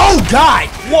guess. Oh God!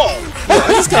 Whoa!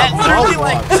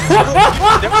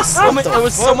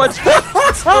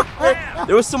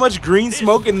 There was so much green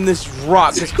smoke in this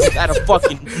rock just out of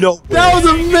fucking nowhere. That was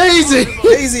amazing!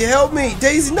 Daisy, help me!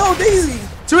 Daisy, no, Daisy!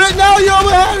 Twit, no, you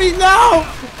overhead me, no!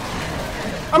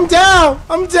 I'm down!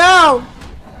 I'm dead!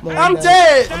 I'm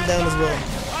down as well.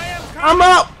 I'm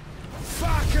up!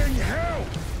 Fucking hell!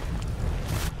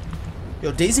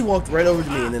 Yo, Daisy walked right over to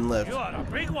me and then left. You're a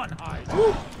big one, Hyde.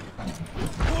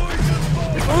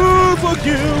 Oh, fuck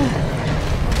you!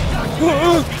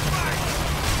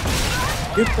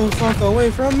 Get the fuck away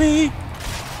from me!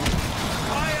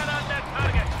 Fire on that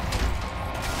target.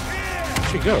 Where'd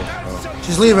she go?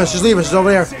 She's leaving, she's over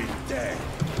there.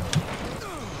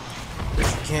 You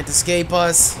can't escape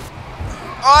us.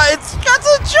 Oh, it's got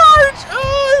the charge!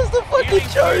 Oh, it's the fucking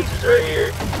charge right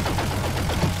here.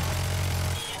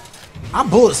 Our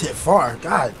bullets hit far.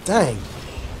 God dang.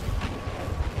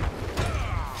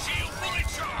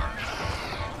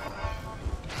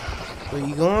 Where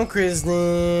you going,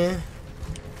 Kristen?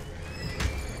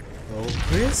 Oh,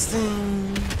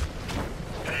 Kristen.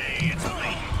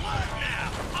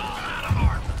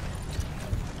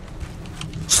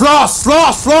 Sloth!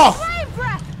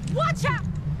 Watch out!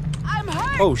 I'm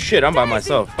hurt. Oh shit, I'm by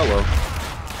myself. Hello.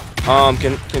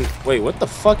 Wait, what the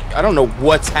fuck? I don't know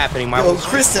what's happening. Yo,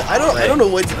 Kristen, I don't know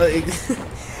what.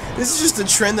 This is just a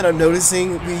trend that I'm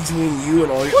noticing between you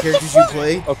and all your characters you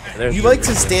play. Okay, you like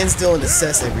to stand still and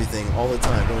assess everything all the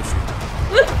time, don't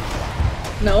you?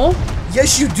 No.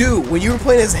 Yes, you do. When you were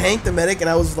playing as Hank the medic and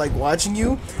I was like watching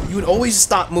you, you would always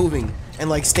stop moving and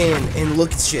like stand and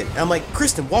look at shit. And I'm like,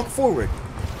 Kristen, walk forward.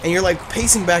 And you're like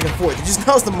pacing back and forth. And just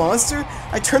now as the monster,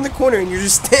 I turn the corner and you're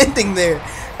just standing there.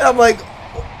 And I'm like,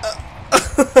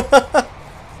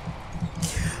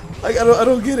 like I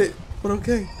don't get it, but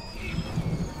okay.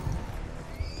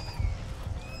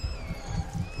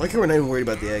 Like we're not even worried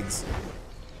about the eggs.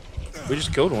 We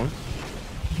just killed one.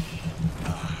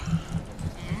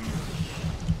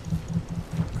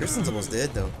 Kristen's almost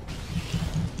dead though.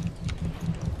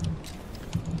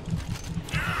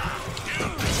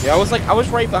 Yeah, I was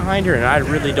right behind her, and I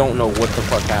really don't know what the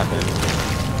fuck happened.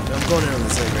 I'm going in on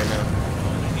this egg right now.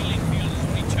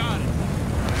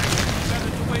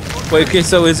 Wait, okay,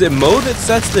 so is it Mo that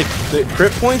sets the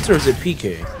crit points, or is it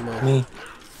PK? Me.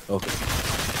 Okay.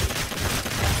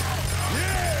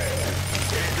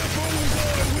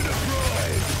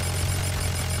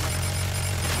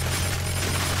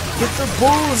 Get the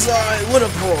bullseye with a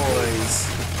prize.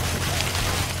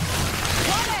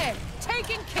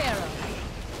 Taken care of.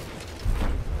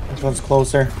 This one's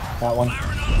closer. That one.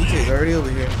 PK's already over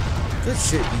here. Good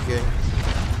shit, PK.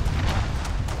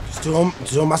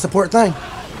 Just doing my support thing.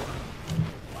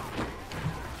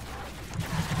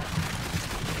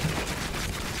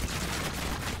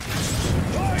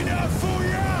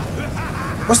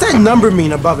 What's that number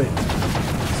mean above it?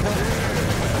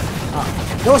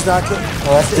 No, it's not. Oh,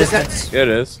 that's distance. Yeah, it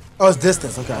is. Oh, it's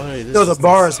distance. Okay. Oh, yeah, There was a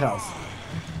bar's house.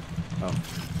 Oh.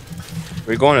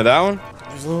 We going to that one?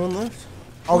 There's only one left.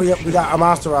 Oh, we got a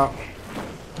monster out.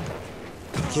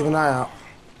 Keep an eye out.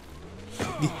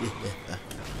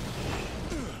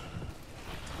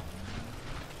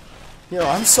 Yo,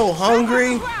 I'm so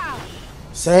hungry.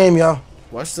 Same, yo.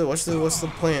 What's the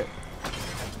plant?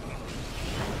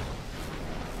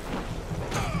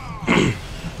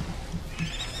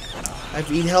 I have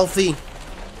to eat healthy.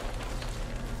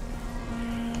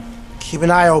 Keep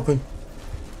an eye open.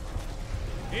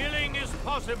 Healing is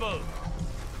possible.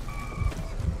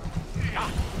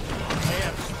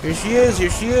 Here she is. Here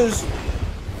she is.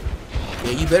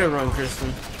 Yeah, you better run,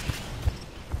 Kristen.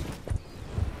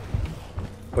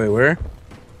 Wait, where?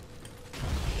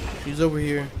 She's over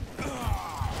here.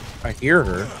 I hear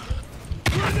her.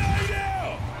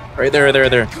 Right there, there,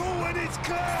 there.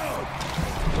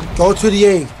 Go to the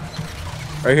egg.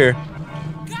 Right here.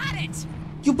 Got it.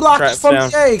 You blocked us Traps from down.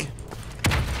 the egg.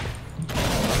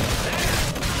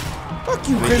 Fuck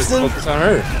you, We just Kristen. focus on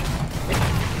her.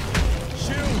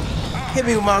 Hit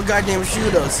me with my goddamn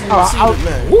shooter. See Oh, what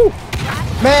man. Woo.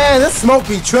 Man, this smoke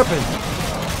be tripping.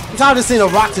 I'm tired of seeing a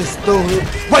rock just through here.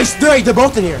 Wait, they're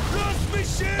both in here.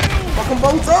 Fuck them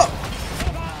both up.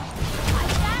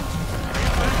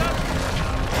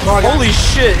 Oh, I got- Holy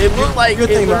shit! It looked like Good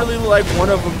it thing, literally looked like one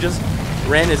of them just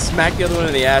ran and smacked the other one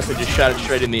in the ass and just shot it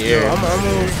straight in the Yo, air. I'm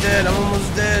almost dead. I'm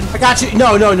almost dead. I got you.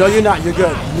 No, you're not. You're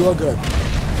good. You are good.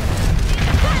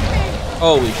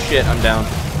 Holy shit! I'm down.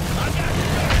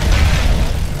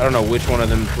 I don't know which one of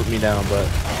them put me down, but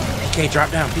PK,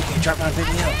 drop down. PK, drop down. Pick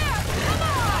me up.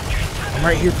 I'm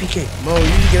right here, PK. Mo, you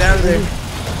need to get out of there.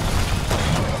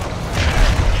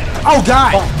 Oh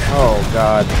God. Oh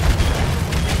god.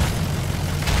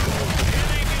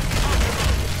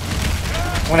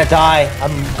 I'm gonna die.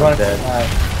 I'm gonna dead.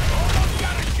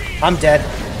 die. I'm dead.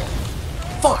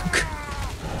 Fuck.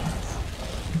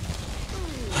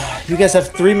 You guys have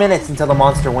 3 minutes until the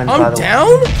monster wins. by I'm the way. down?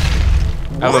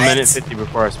 I have a What? minute 50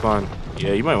 before I spawn.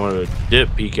 Yeah, you might want to dip,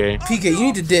 PK. PK, you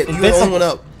need to dip. You're the Invincible. only one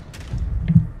up.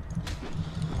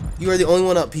 You are the only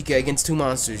one up, PK, against two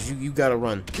monsters. You gotta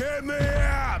run. Get me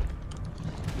up!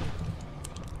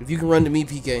 If you can run to me,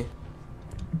 PK.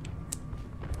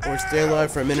 Or stay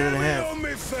alive for a minute and a half. On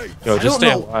me feet. Yo, I just don't stay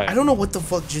know. alive. I don't know what the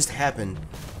fuck just happened.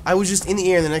 I was just in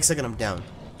the air and the next second I'm down.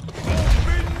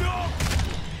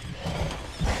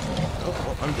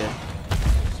 Oh, I'm dead.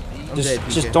 I'm dead,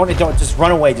 PK. Just don't just run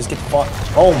away. Just get fucked.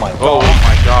 Oh my Oh god.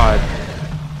 my god.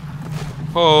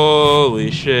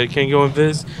 Holy shit. Can't go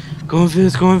invis. Go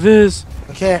invis, go invis.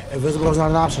 I can't. Invisible is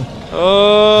not an option.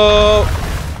 Oh.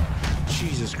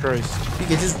 Jesus Christ. PK,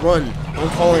 just run. Don't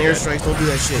call in airstrikes. Don't do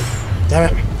that shit.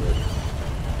 Damn it.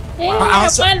 Hey,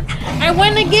 I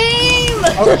won the game!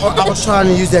 I was trying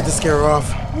to use that to scare her off.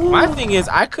 My thing is,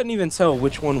 I couldn't even tell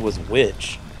which one was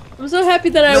which. I'm so happy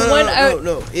that I won.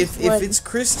 No. If it's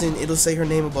Kristen, it'll say her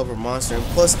name above her monster. And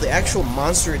plus, the actual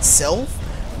monster itself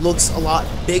looks a lot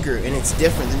bigger and it's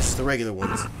different than just the regular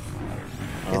ones.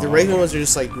 If the regular ones are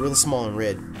just like really small and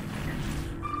red.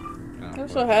 I'm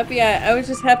so happy. I was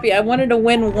just happy. I wanted to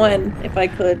win one if I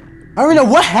could. I don't even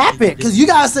know what happened. Because you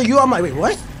guys say I'm like, wait,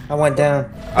 what? I went down.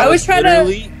 I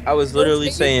was literally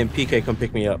saying, PK, come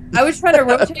pick me up. I was trying to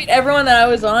rotate everyone that I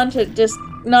was on to just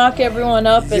knock everyone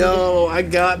up. And Yo, I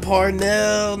got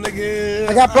Parnell, nigga.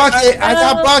 I got bucket. I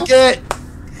got bucket.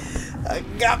 I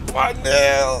got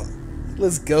Parnell.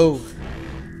 Let's go.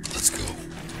 Let's go.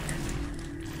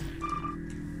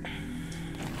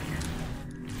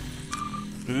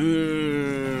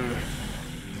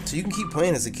 So you can keep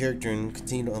playing as a character and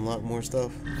continue to unlock more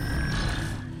stuff.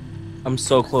 I'm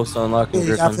so close to unlocking Yeah,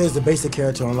 you gotta play Griffin. as the basic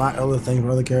character, unlock other things for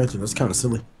other characters. That's kind of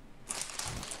silly.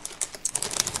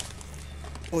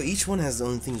 Well, each one has the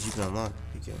own things you can unlock.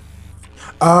 Okay.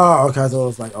 Oh, okay. So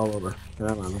it's like all over. Yeah, I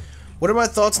don't know. What are my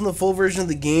thoughts on the full version of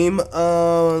the game?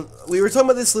 We were talking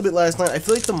about this a little bit last night. I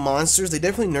feel like the monsters, they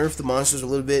definitely nerfed the monsters a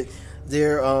little bit.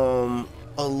 They're a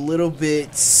little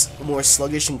bit more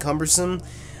sluggish and cumbersome.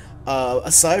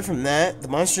 Aside from that, the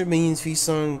monster minions feast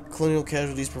on colonial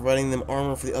casualties, providing them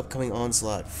armor for the upcoming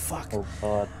onslaught. Fuck. Oh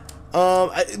god.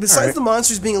 Besides the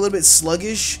monsters being a little bit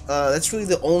sluggish, that's really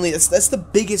the only that's the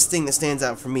biggest thing that stands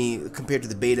out for me compared to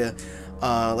the beta.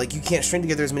 Like you can't string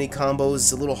together as many combos.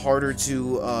 It's a little harder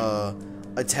to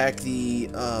attack the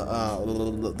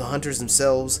hunters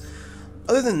themselves.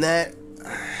 Other than that,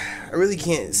 I really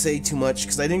can't say too much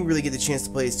because I didn't really get the chance to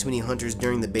play as too many hunters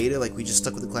during the beta. Like we just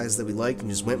stuck with the classes that we liked and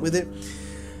just went with it.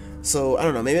 So I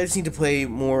don't know. Maybe I just need to play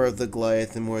more of the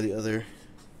Goliath and more of the other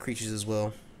creatures as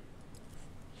well.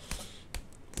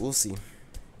 We'll see.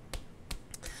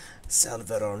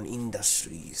 Salvaron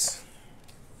Industries.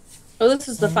 oh, this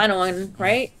is the final one,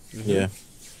 right? Yeah.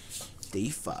 Day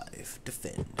 5.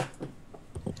 Defend.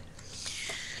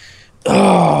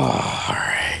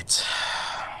 Alright.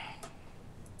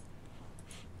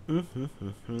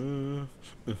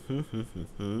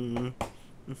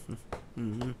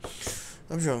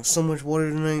 I've drunk so much water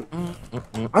tonight.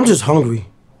 I'm just hungry.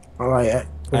 All right.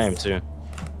 I am too.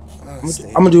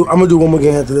 I'm gonna do one more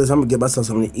game after this. I'm gonna get myself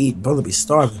something to eat. Brother be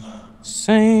starving.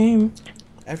 Same.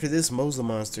 After this, Mo's the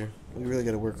monster. We really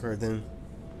gotta work hard then.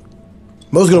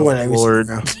 Mo's gonna win every Lord.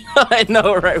 single round. I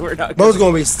know, right? We're not. Mo's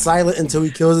gonna be silent until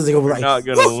he kills us. He's gonna be like, not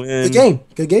gonna "Woo, win." Good game.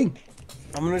 Good game.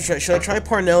 I'm gonna try. Should I try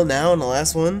Parnell now in the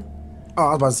last one? Oh, I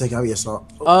was about to say, can I be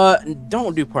assault?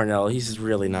 Don't do Parnell. He's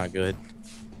really not good.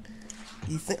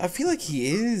 You think? I feel like he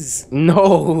is.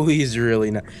 No, he's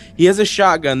really not. He has a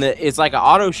shotgun that it's like an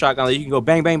auto shotgun that you can go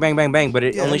bang, bang, bang, bang, bang, but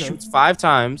it Yeah, only I know. shoots 5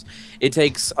 times. It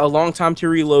takes a long time to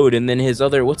reload, and then his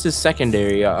other, what's his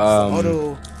secondary?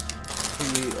 Auto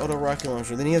rocket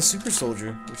launcher. Then he has super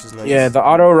soldier, which is nice. Yeah, the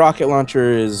auto rocket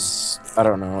launcher is, I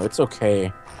don't know, it's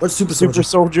okay. What's super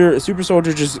soldier? Super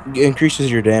soldier just increases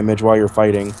your damage while you're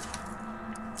fighting.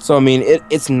 So I mean,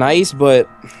 it's nice, but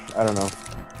I don't know.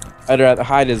 I'd rather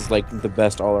hide is like the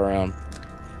best all around.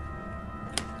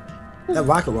 That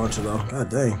rocket launcher though. God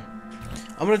dang.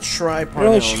 I'm gonna try It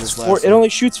Parnell only on shoots this four. last It one. only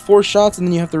shoots 4 shots, and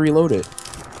then you have to reload it.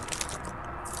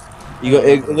 You go.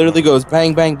 It literally goes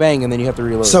bang, bang, bang, and then you have to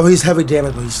reload. So he's heavy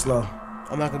damage, but he's slow.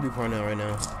 I'm not gonna do Parnell right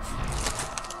now.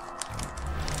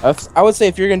 I would say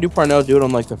if you're gonna do Parnell, do it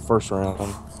on like the first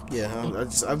round. Yeah,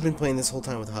 I've been playing this whole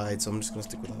time with Hyde, so I'm just gonna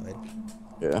stick with Hyde.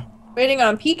 Yeah. Waiting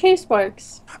on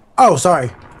PKSparkxx. Oh, sorry.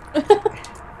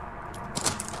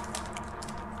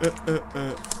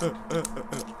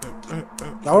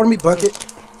 Y'all want to meet Bucket?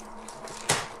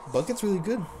 Bucket's really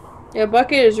good. Yeah,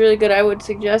 Bucket is really good. I would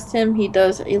suggest him. He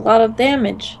does a lot of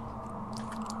damage.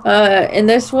 In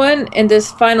this one, and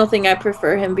this final thing, I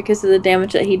prefer him because of the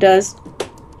damage that he does.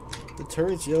 The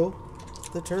turrets, yo.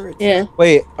 The turrets. Yeah.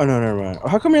 Wait. Oh no, never mind.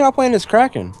 How come you're not playing as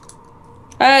Kraken?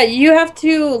 You have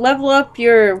to level up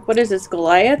your, what is this,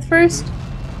 Goliath first?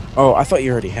 Oh, I thought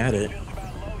you already had it.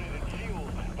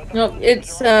 No,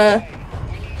 it's the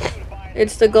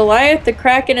Goliath, the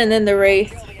Kraken, and then the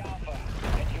Wraith.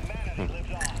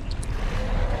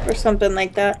 Or something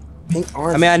like that. Pink,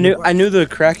 orange. I mean, I knew the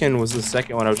Kraken was the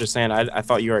second one. I was just saying I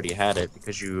thought you already had it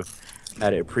because you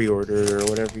had it pre-ordered or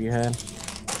whatever you had.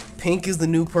 Pink is the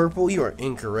new purple. You are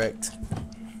incorrect.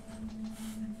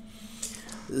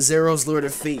 Zero's Lord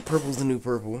of Fate. Purple's the new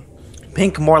purple.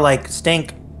 Pink more like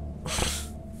stink.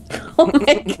 Oh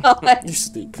my god. You're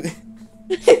stupid.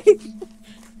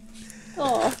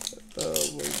 Oh.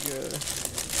 Oh my god.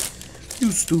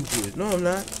 You stupid. No, I'm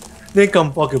not. Think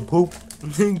I'm fucking poop.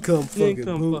 Think I'm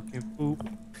fucking poop.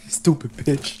 Stupid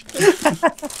bitch.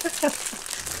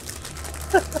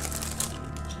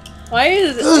 Why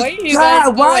are you guys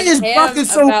God, why going is ham Bucket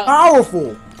so about-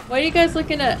 powerful? Why are you guys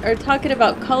looking at or talking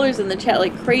about colors in the chat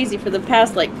like crazy for the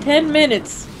past like 10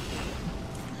 minutes?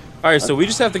 All right, so we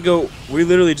just have to go. We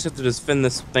literally just have to defend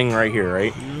this thing right here,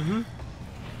 right? Mm-hmm.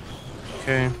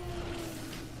 Okay.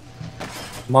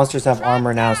 Monsters have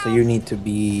armor now, so you need to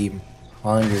be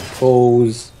on your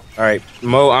toes. Alright,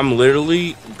 Mo, I'm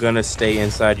literally gonna stay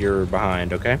inside your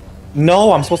behind, okay?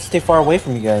 No, I'm supposed to stay far away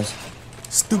from you guys.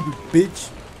 Stupid bitch.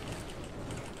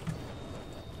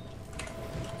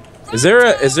 Is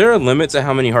there a limit to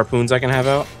how many harpoons I can have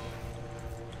out?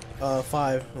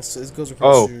 5. It goes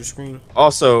across your screen.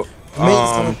 Also,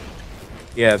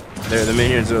 yeah, the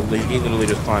minions are he literally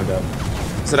just climbed up.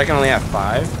 Said I can only have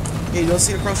 5. Yeah, you don't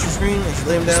see it across your screen as you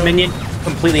lay him down. This minion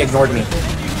completely ignored me.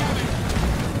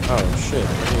 Oh shit! I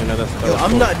didn't even know that's. Yo,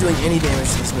 I'm not doing any damage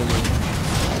to this minion.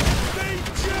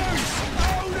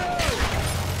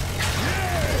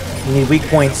 You need weak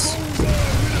points.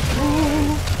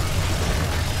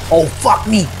 Oh fuck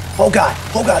me! Oh god!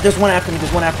 Oh god! There's one after me!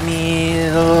 There's one after me!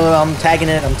 I'm tagging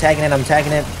it! I'm tagging it! I'm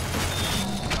tagging it!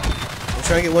 I'm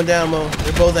trying to get one down, Mo.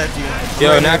 They're both after you.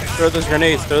 Yo, Nappy, throw those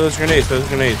grenades! Throw those grenades! Throw those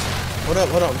grenades! Hold up!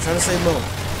 I'm trying to save Mo.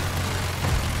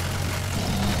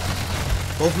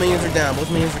 Both minions are down.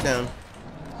 Both minions are down.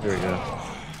 There we go.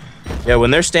 Yeah,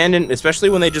 when they're standing, especially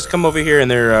when they just come over here and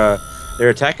they're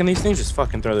attacking these things, just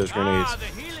fucking throw those grenades. The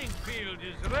healing field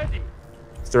is ready.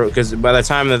 Throw, because by the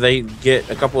time that they get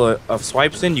a couple of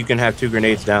swipes in, you can have 2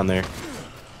 grenades down there.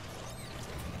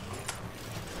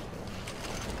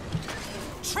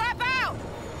 Trap out!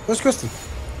 Where's Kristen?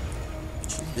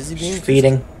 Busy being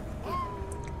Feeding.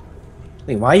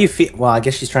 Wait, why are you feed? Well, I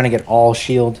guess she's trying to get all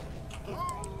shield.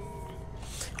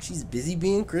 She's busy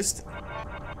being Kristen.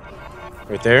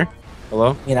 Right there.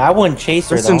 Hello. I mean, I wouldn't chase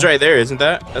her. Kristen's though. right there, isn't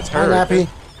that? That's her. Hi, right there.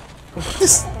 Nappy.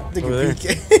 This Over nigga there.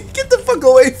 PK. Get the fuck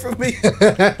away from me.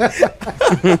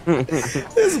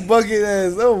 This bucket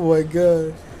ass. Oh my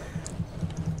god.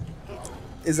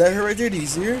 Is that her right there? Do you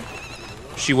see her?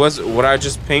 She was what I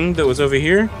just pinged that was over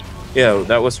here. Yeah,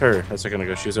 that was her. That's a second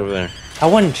ago. She was over there. I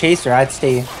wouldn't chase her. I'd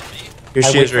stay. Here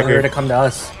I'd she wait is for right her here. to come to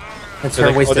us. It's So her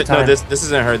like, waste of time. No, this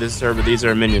isn't her. This is her, but these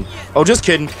are a minion. Oh, just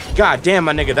kidding. God damn,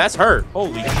 my nigga, that's her.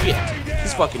 Holy shit,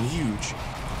 she's fucking huge.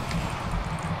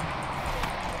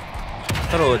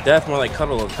 Cuddle of death, more like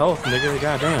cuddle of health, nigga.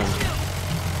 Goddamn.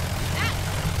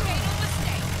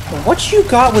 What you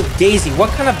got with Daisy? What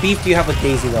kind of beef do you have with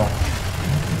Daisy, though?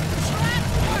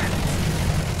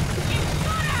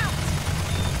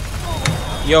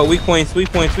 Yo, weak points,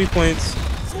 weak points, weak points.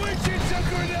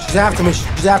 She's after me.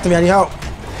 She's after me. I need help.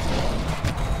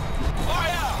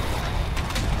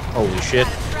 Holy shit.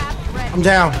 I'm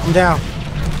down. I'm down.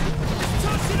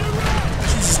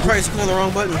 Jesus Christ, click on the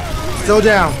wrong button. Still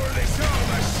down.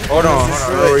 Hold on,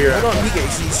 hold on. Where you at? Hold on, PK.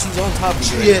 She's on top of you.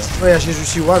 She is. Oh yeah,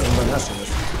 she wasn't, but that's it.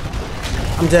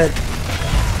 I'm dead.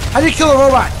 How do you kill a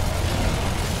robot?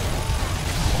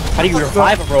 How do you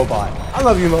revive a robot? I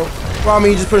love you, Mo. Well, I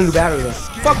mean, you just put a new battery in.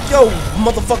 Fuck yo,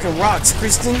 motherfucking rocks,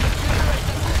 Kristen.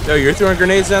 Yo, you're throwing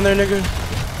grenades down there, nigga?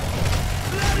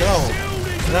 No,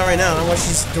 not right now. Not while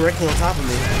she's directly on top of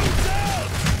me.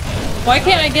 Why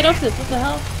can't I get up this? What the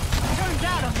hell?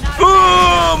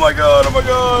 Oh my god, oh my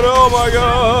god, oh my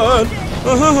god.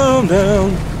 I'm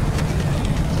down.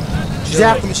 She's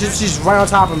after me. She's right on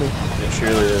top of me. It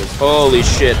surely is. Holy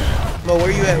shit. Mo,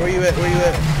 where you at? Where you at? Where you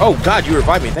at? Oh god, you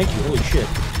revived me. Thank you. Holy shit.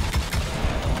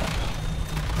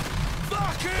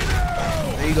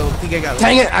 There you go. PK got it.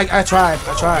 Dang it! I tried.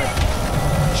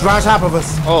 She's right on top of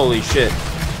us. Holy shit.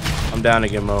 I'm down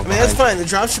again, Mo. I mean, that's fine. The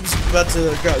dropship's about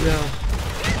to drop down.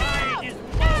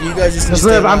 You guys just Let's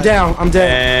stay live. I'm alive. down. I'm dead.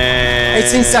 And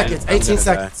 18 seconds. I'm 18 gonna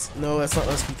seconds. No, that's not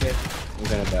us, PK. Die. I'm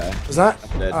gonna die. Was that?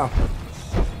 I'm dead. Oh.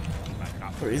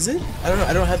 Or is it? I don't know.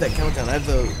 I don't have that countdown. I have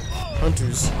the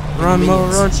hunters. Run, the Mo,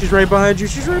 minions. run. She's right behind you.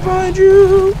 She's right behind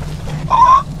you.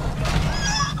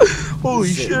 Holy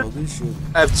Good shit. Mo, good shit.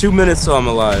 I have 2 minutes till I'm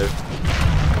alive.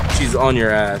 She's on your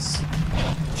ass.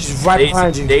 She's right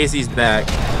behind you. Daisy's back.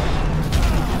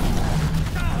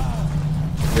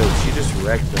 Yo, she just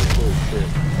wrecked them. Holy shit.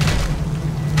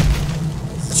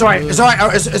 It's alright. It's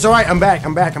alright. It's alright. I'm back.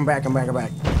 I'm back.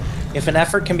 If an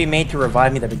effort can be made to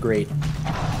revive me, that'd be great.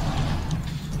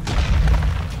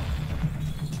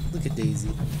 Look at Daisy.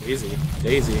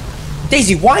 Daisy.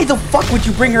 Daisy, why the fuck would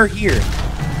you bring her here?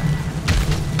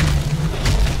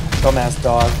 Dumbass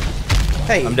dog.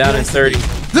 Hey, I'm down in 30.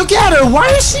 Look at her. Why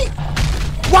is she?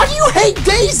 Why do you hate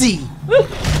Daisy?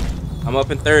 I'm up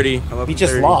in 30. I'm up We in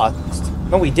just 30. lost.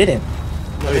 No, we didn't.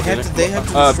 No, they have to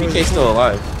destroy PK's the still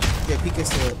alive. Yeah, PK's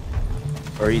still up.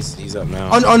 Or he's up now.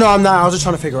 Oh no, I'm not. I was just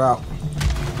trying to figure out.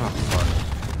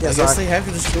 Yeah, I guess sorry. they have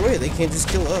to destroy it. They can't just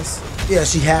kill us. Yeah,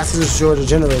 she has to destroy the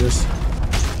generators.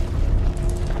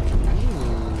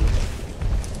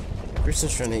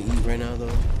 Kristen's trying to eat right now,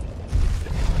 though.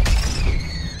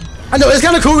 I know, it's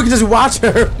kind of cool. We can just watch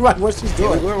her, like what she's Yeah,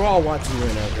 doing. we're all watching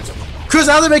right now, Kristen. Chris,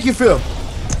 how does it make you feel?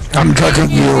 I'm judging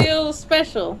You feel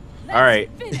special. All right.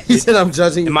 He said I'm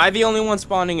judging. Am I the only one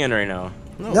spawning in right now?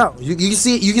 No, you can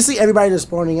see everybody that's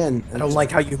spawning in. I don't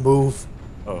like how you move.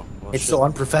 Oh, well, It's shit. so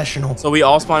unprofessional. So we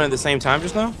all spawned at the same time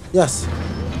just now? Yes.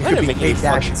 That didn't make any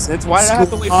fucking sense. Why did I have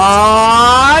to wait? What?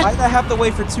 Why did I have to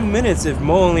wait for 2 minutes if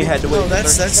Mo only had to wait? No, for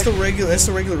that's 30 the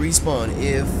regular respawn.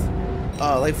 If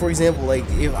like for example, like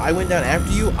if I went down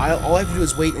after you, all I have to do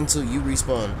is wait until you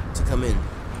respawn to come in.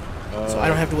 So I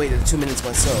don't have to wait the 2 minutes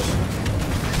myself.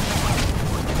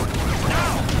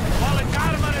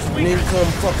 And then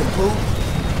come fucking poop.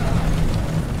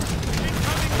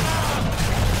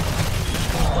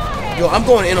 Yo, I'm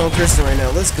going in on Kristen right now.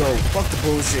 Let's go. Fuck the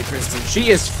bullshit, Kristen. She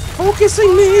is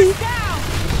focusing me.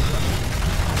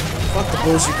 Fuck the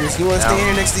bullshit, Kristen. You wanna stay in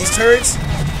here next to these turrets?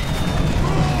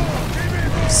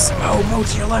 Oh, Mo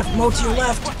to your left. Mo to your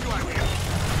left.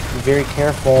 Be very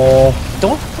careful.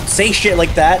 Don't say shit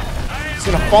like that. It's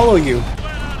gonna follow you.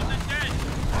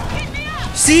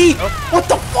 See? What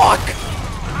the fuck?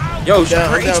 Yo, Down,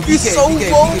 her down. HP's PK, so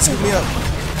PK, low. PK, scoop me up.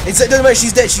 It doesn't matter.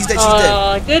 She's dead. She's dead. She's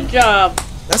dead. Good job.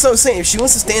 That's what I was saying. If she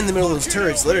wants to stand in the middle of those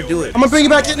turrets, let her do it. I'm gonna bring you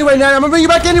back anyway, Nat. I'm gonna bring you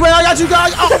back anyway. I got you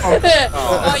guys.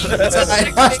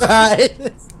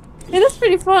 Hey, that's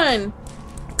pretty fun.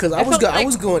 Because I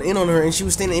was going in on her and she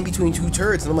was standing in between two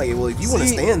turrets, and I'm like, well, if you want to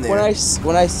stand there.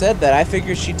 When I said that, I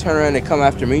figured she'd turn around and come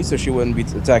after me so she wouldn't be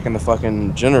attacking the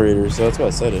fucking generator. So that's why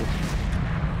I said it.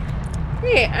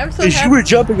 Hey, I'm so happy. were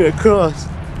jumping across.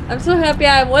 I'm so happy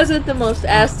I wasn't the most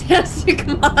ass-tastic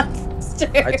monster.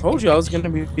 I told you I was gonna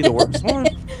be the worst one.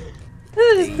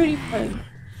 That is pretty fun.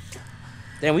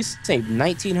 Damn, we saved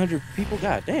 1,900 people.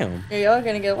 God damn. Yeah, y'all are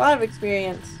gonna get a lot of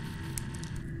experience.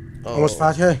 Almost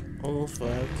 5K. Almost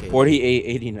 5K.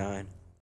 48.89.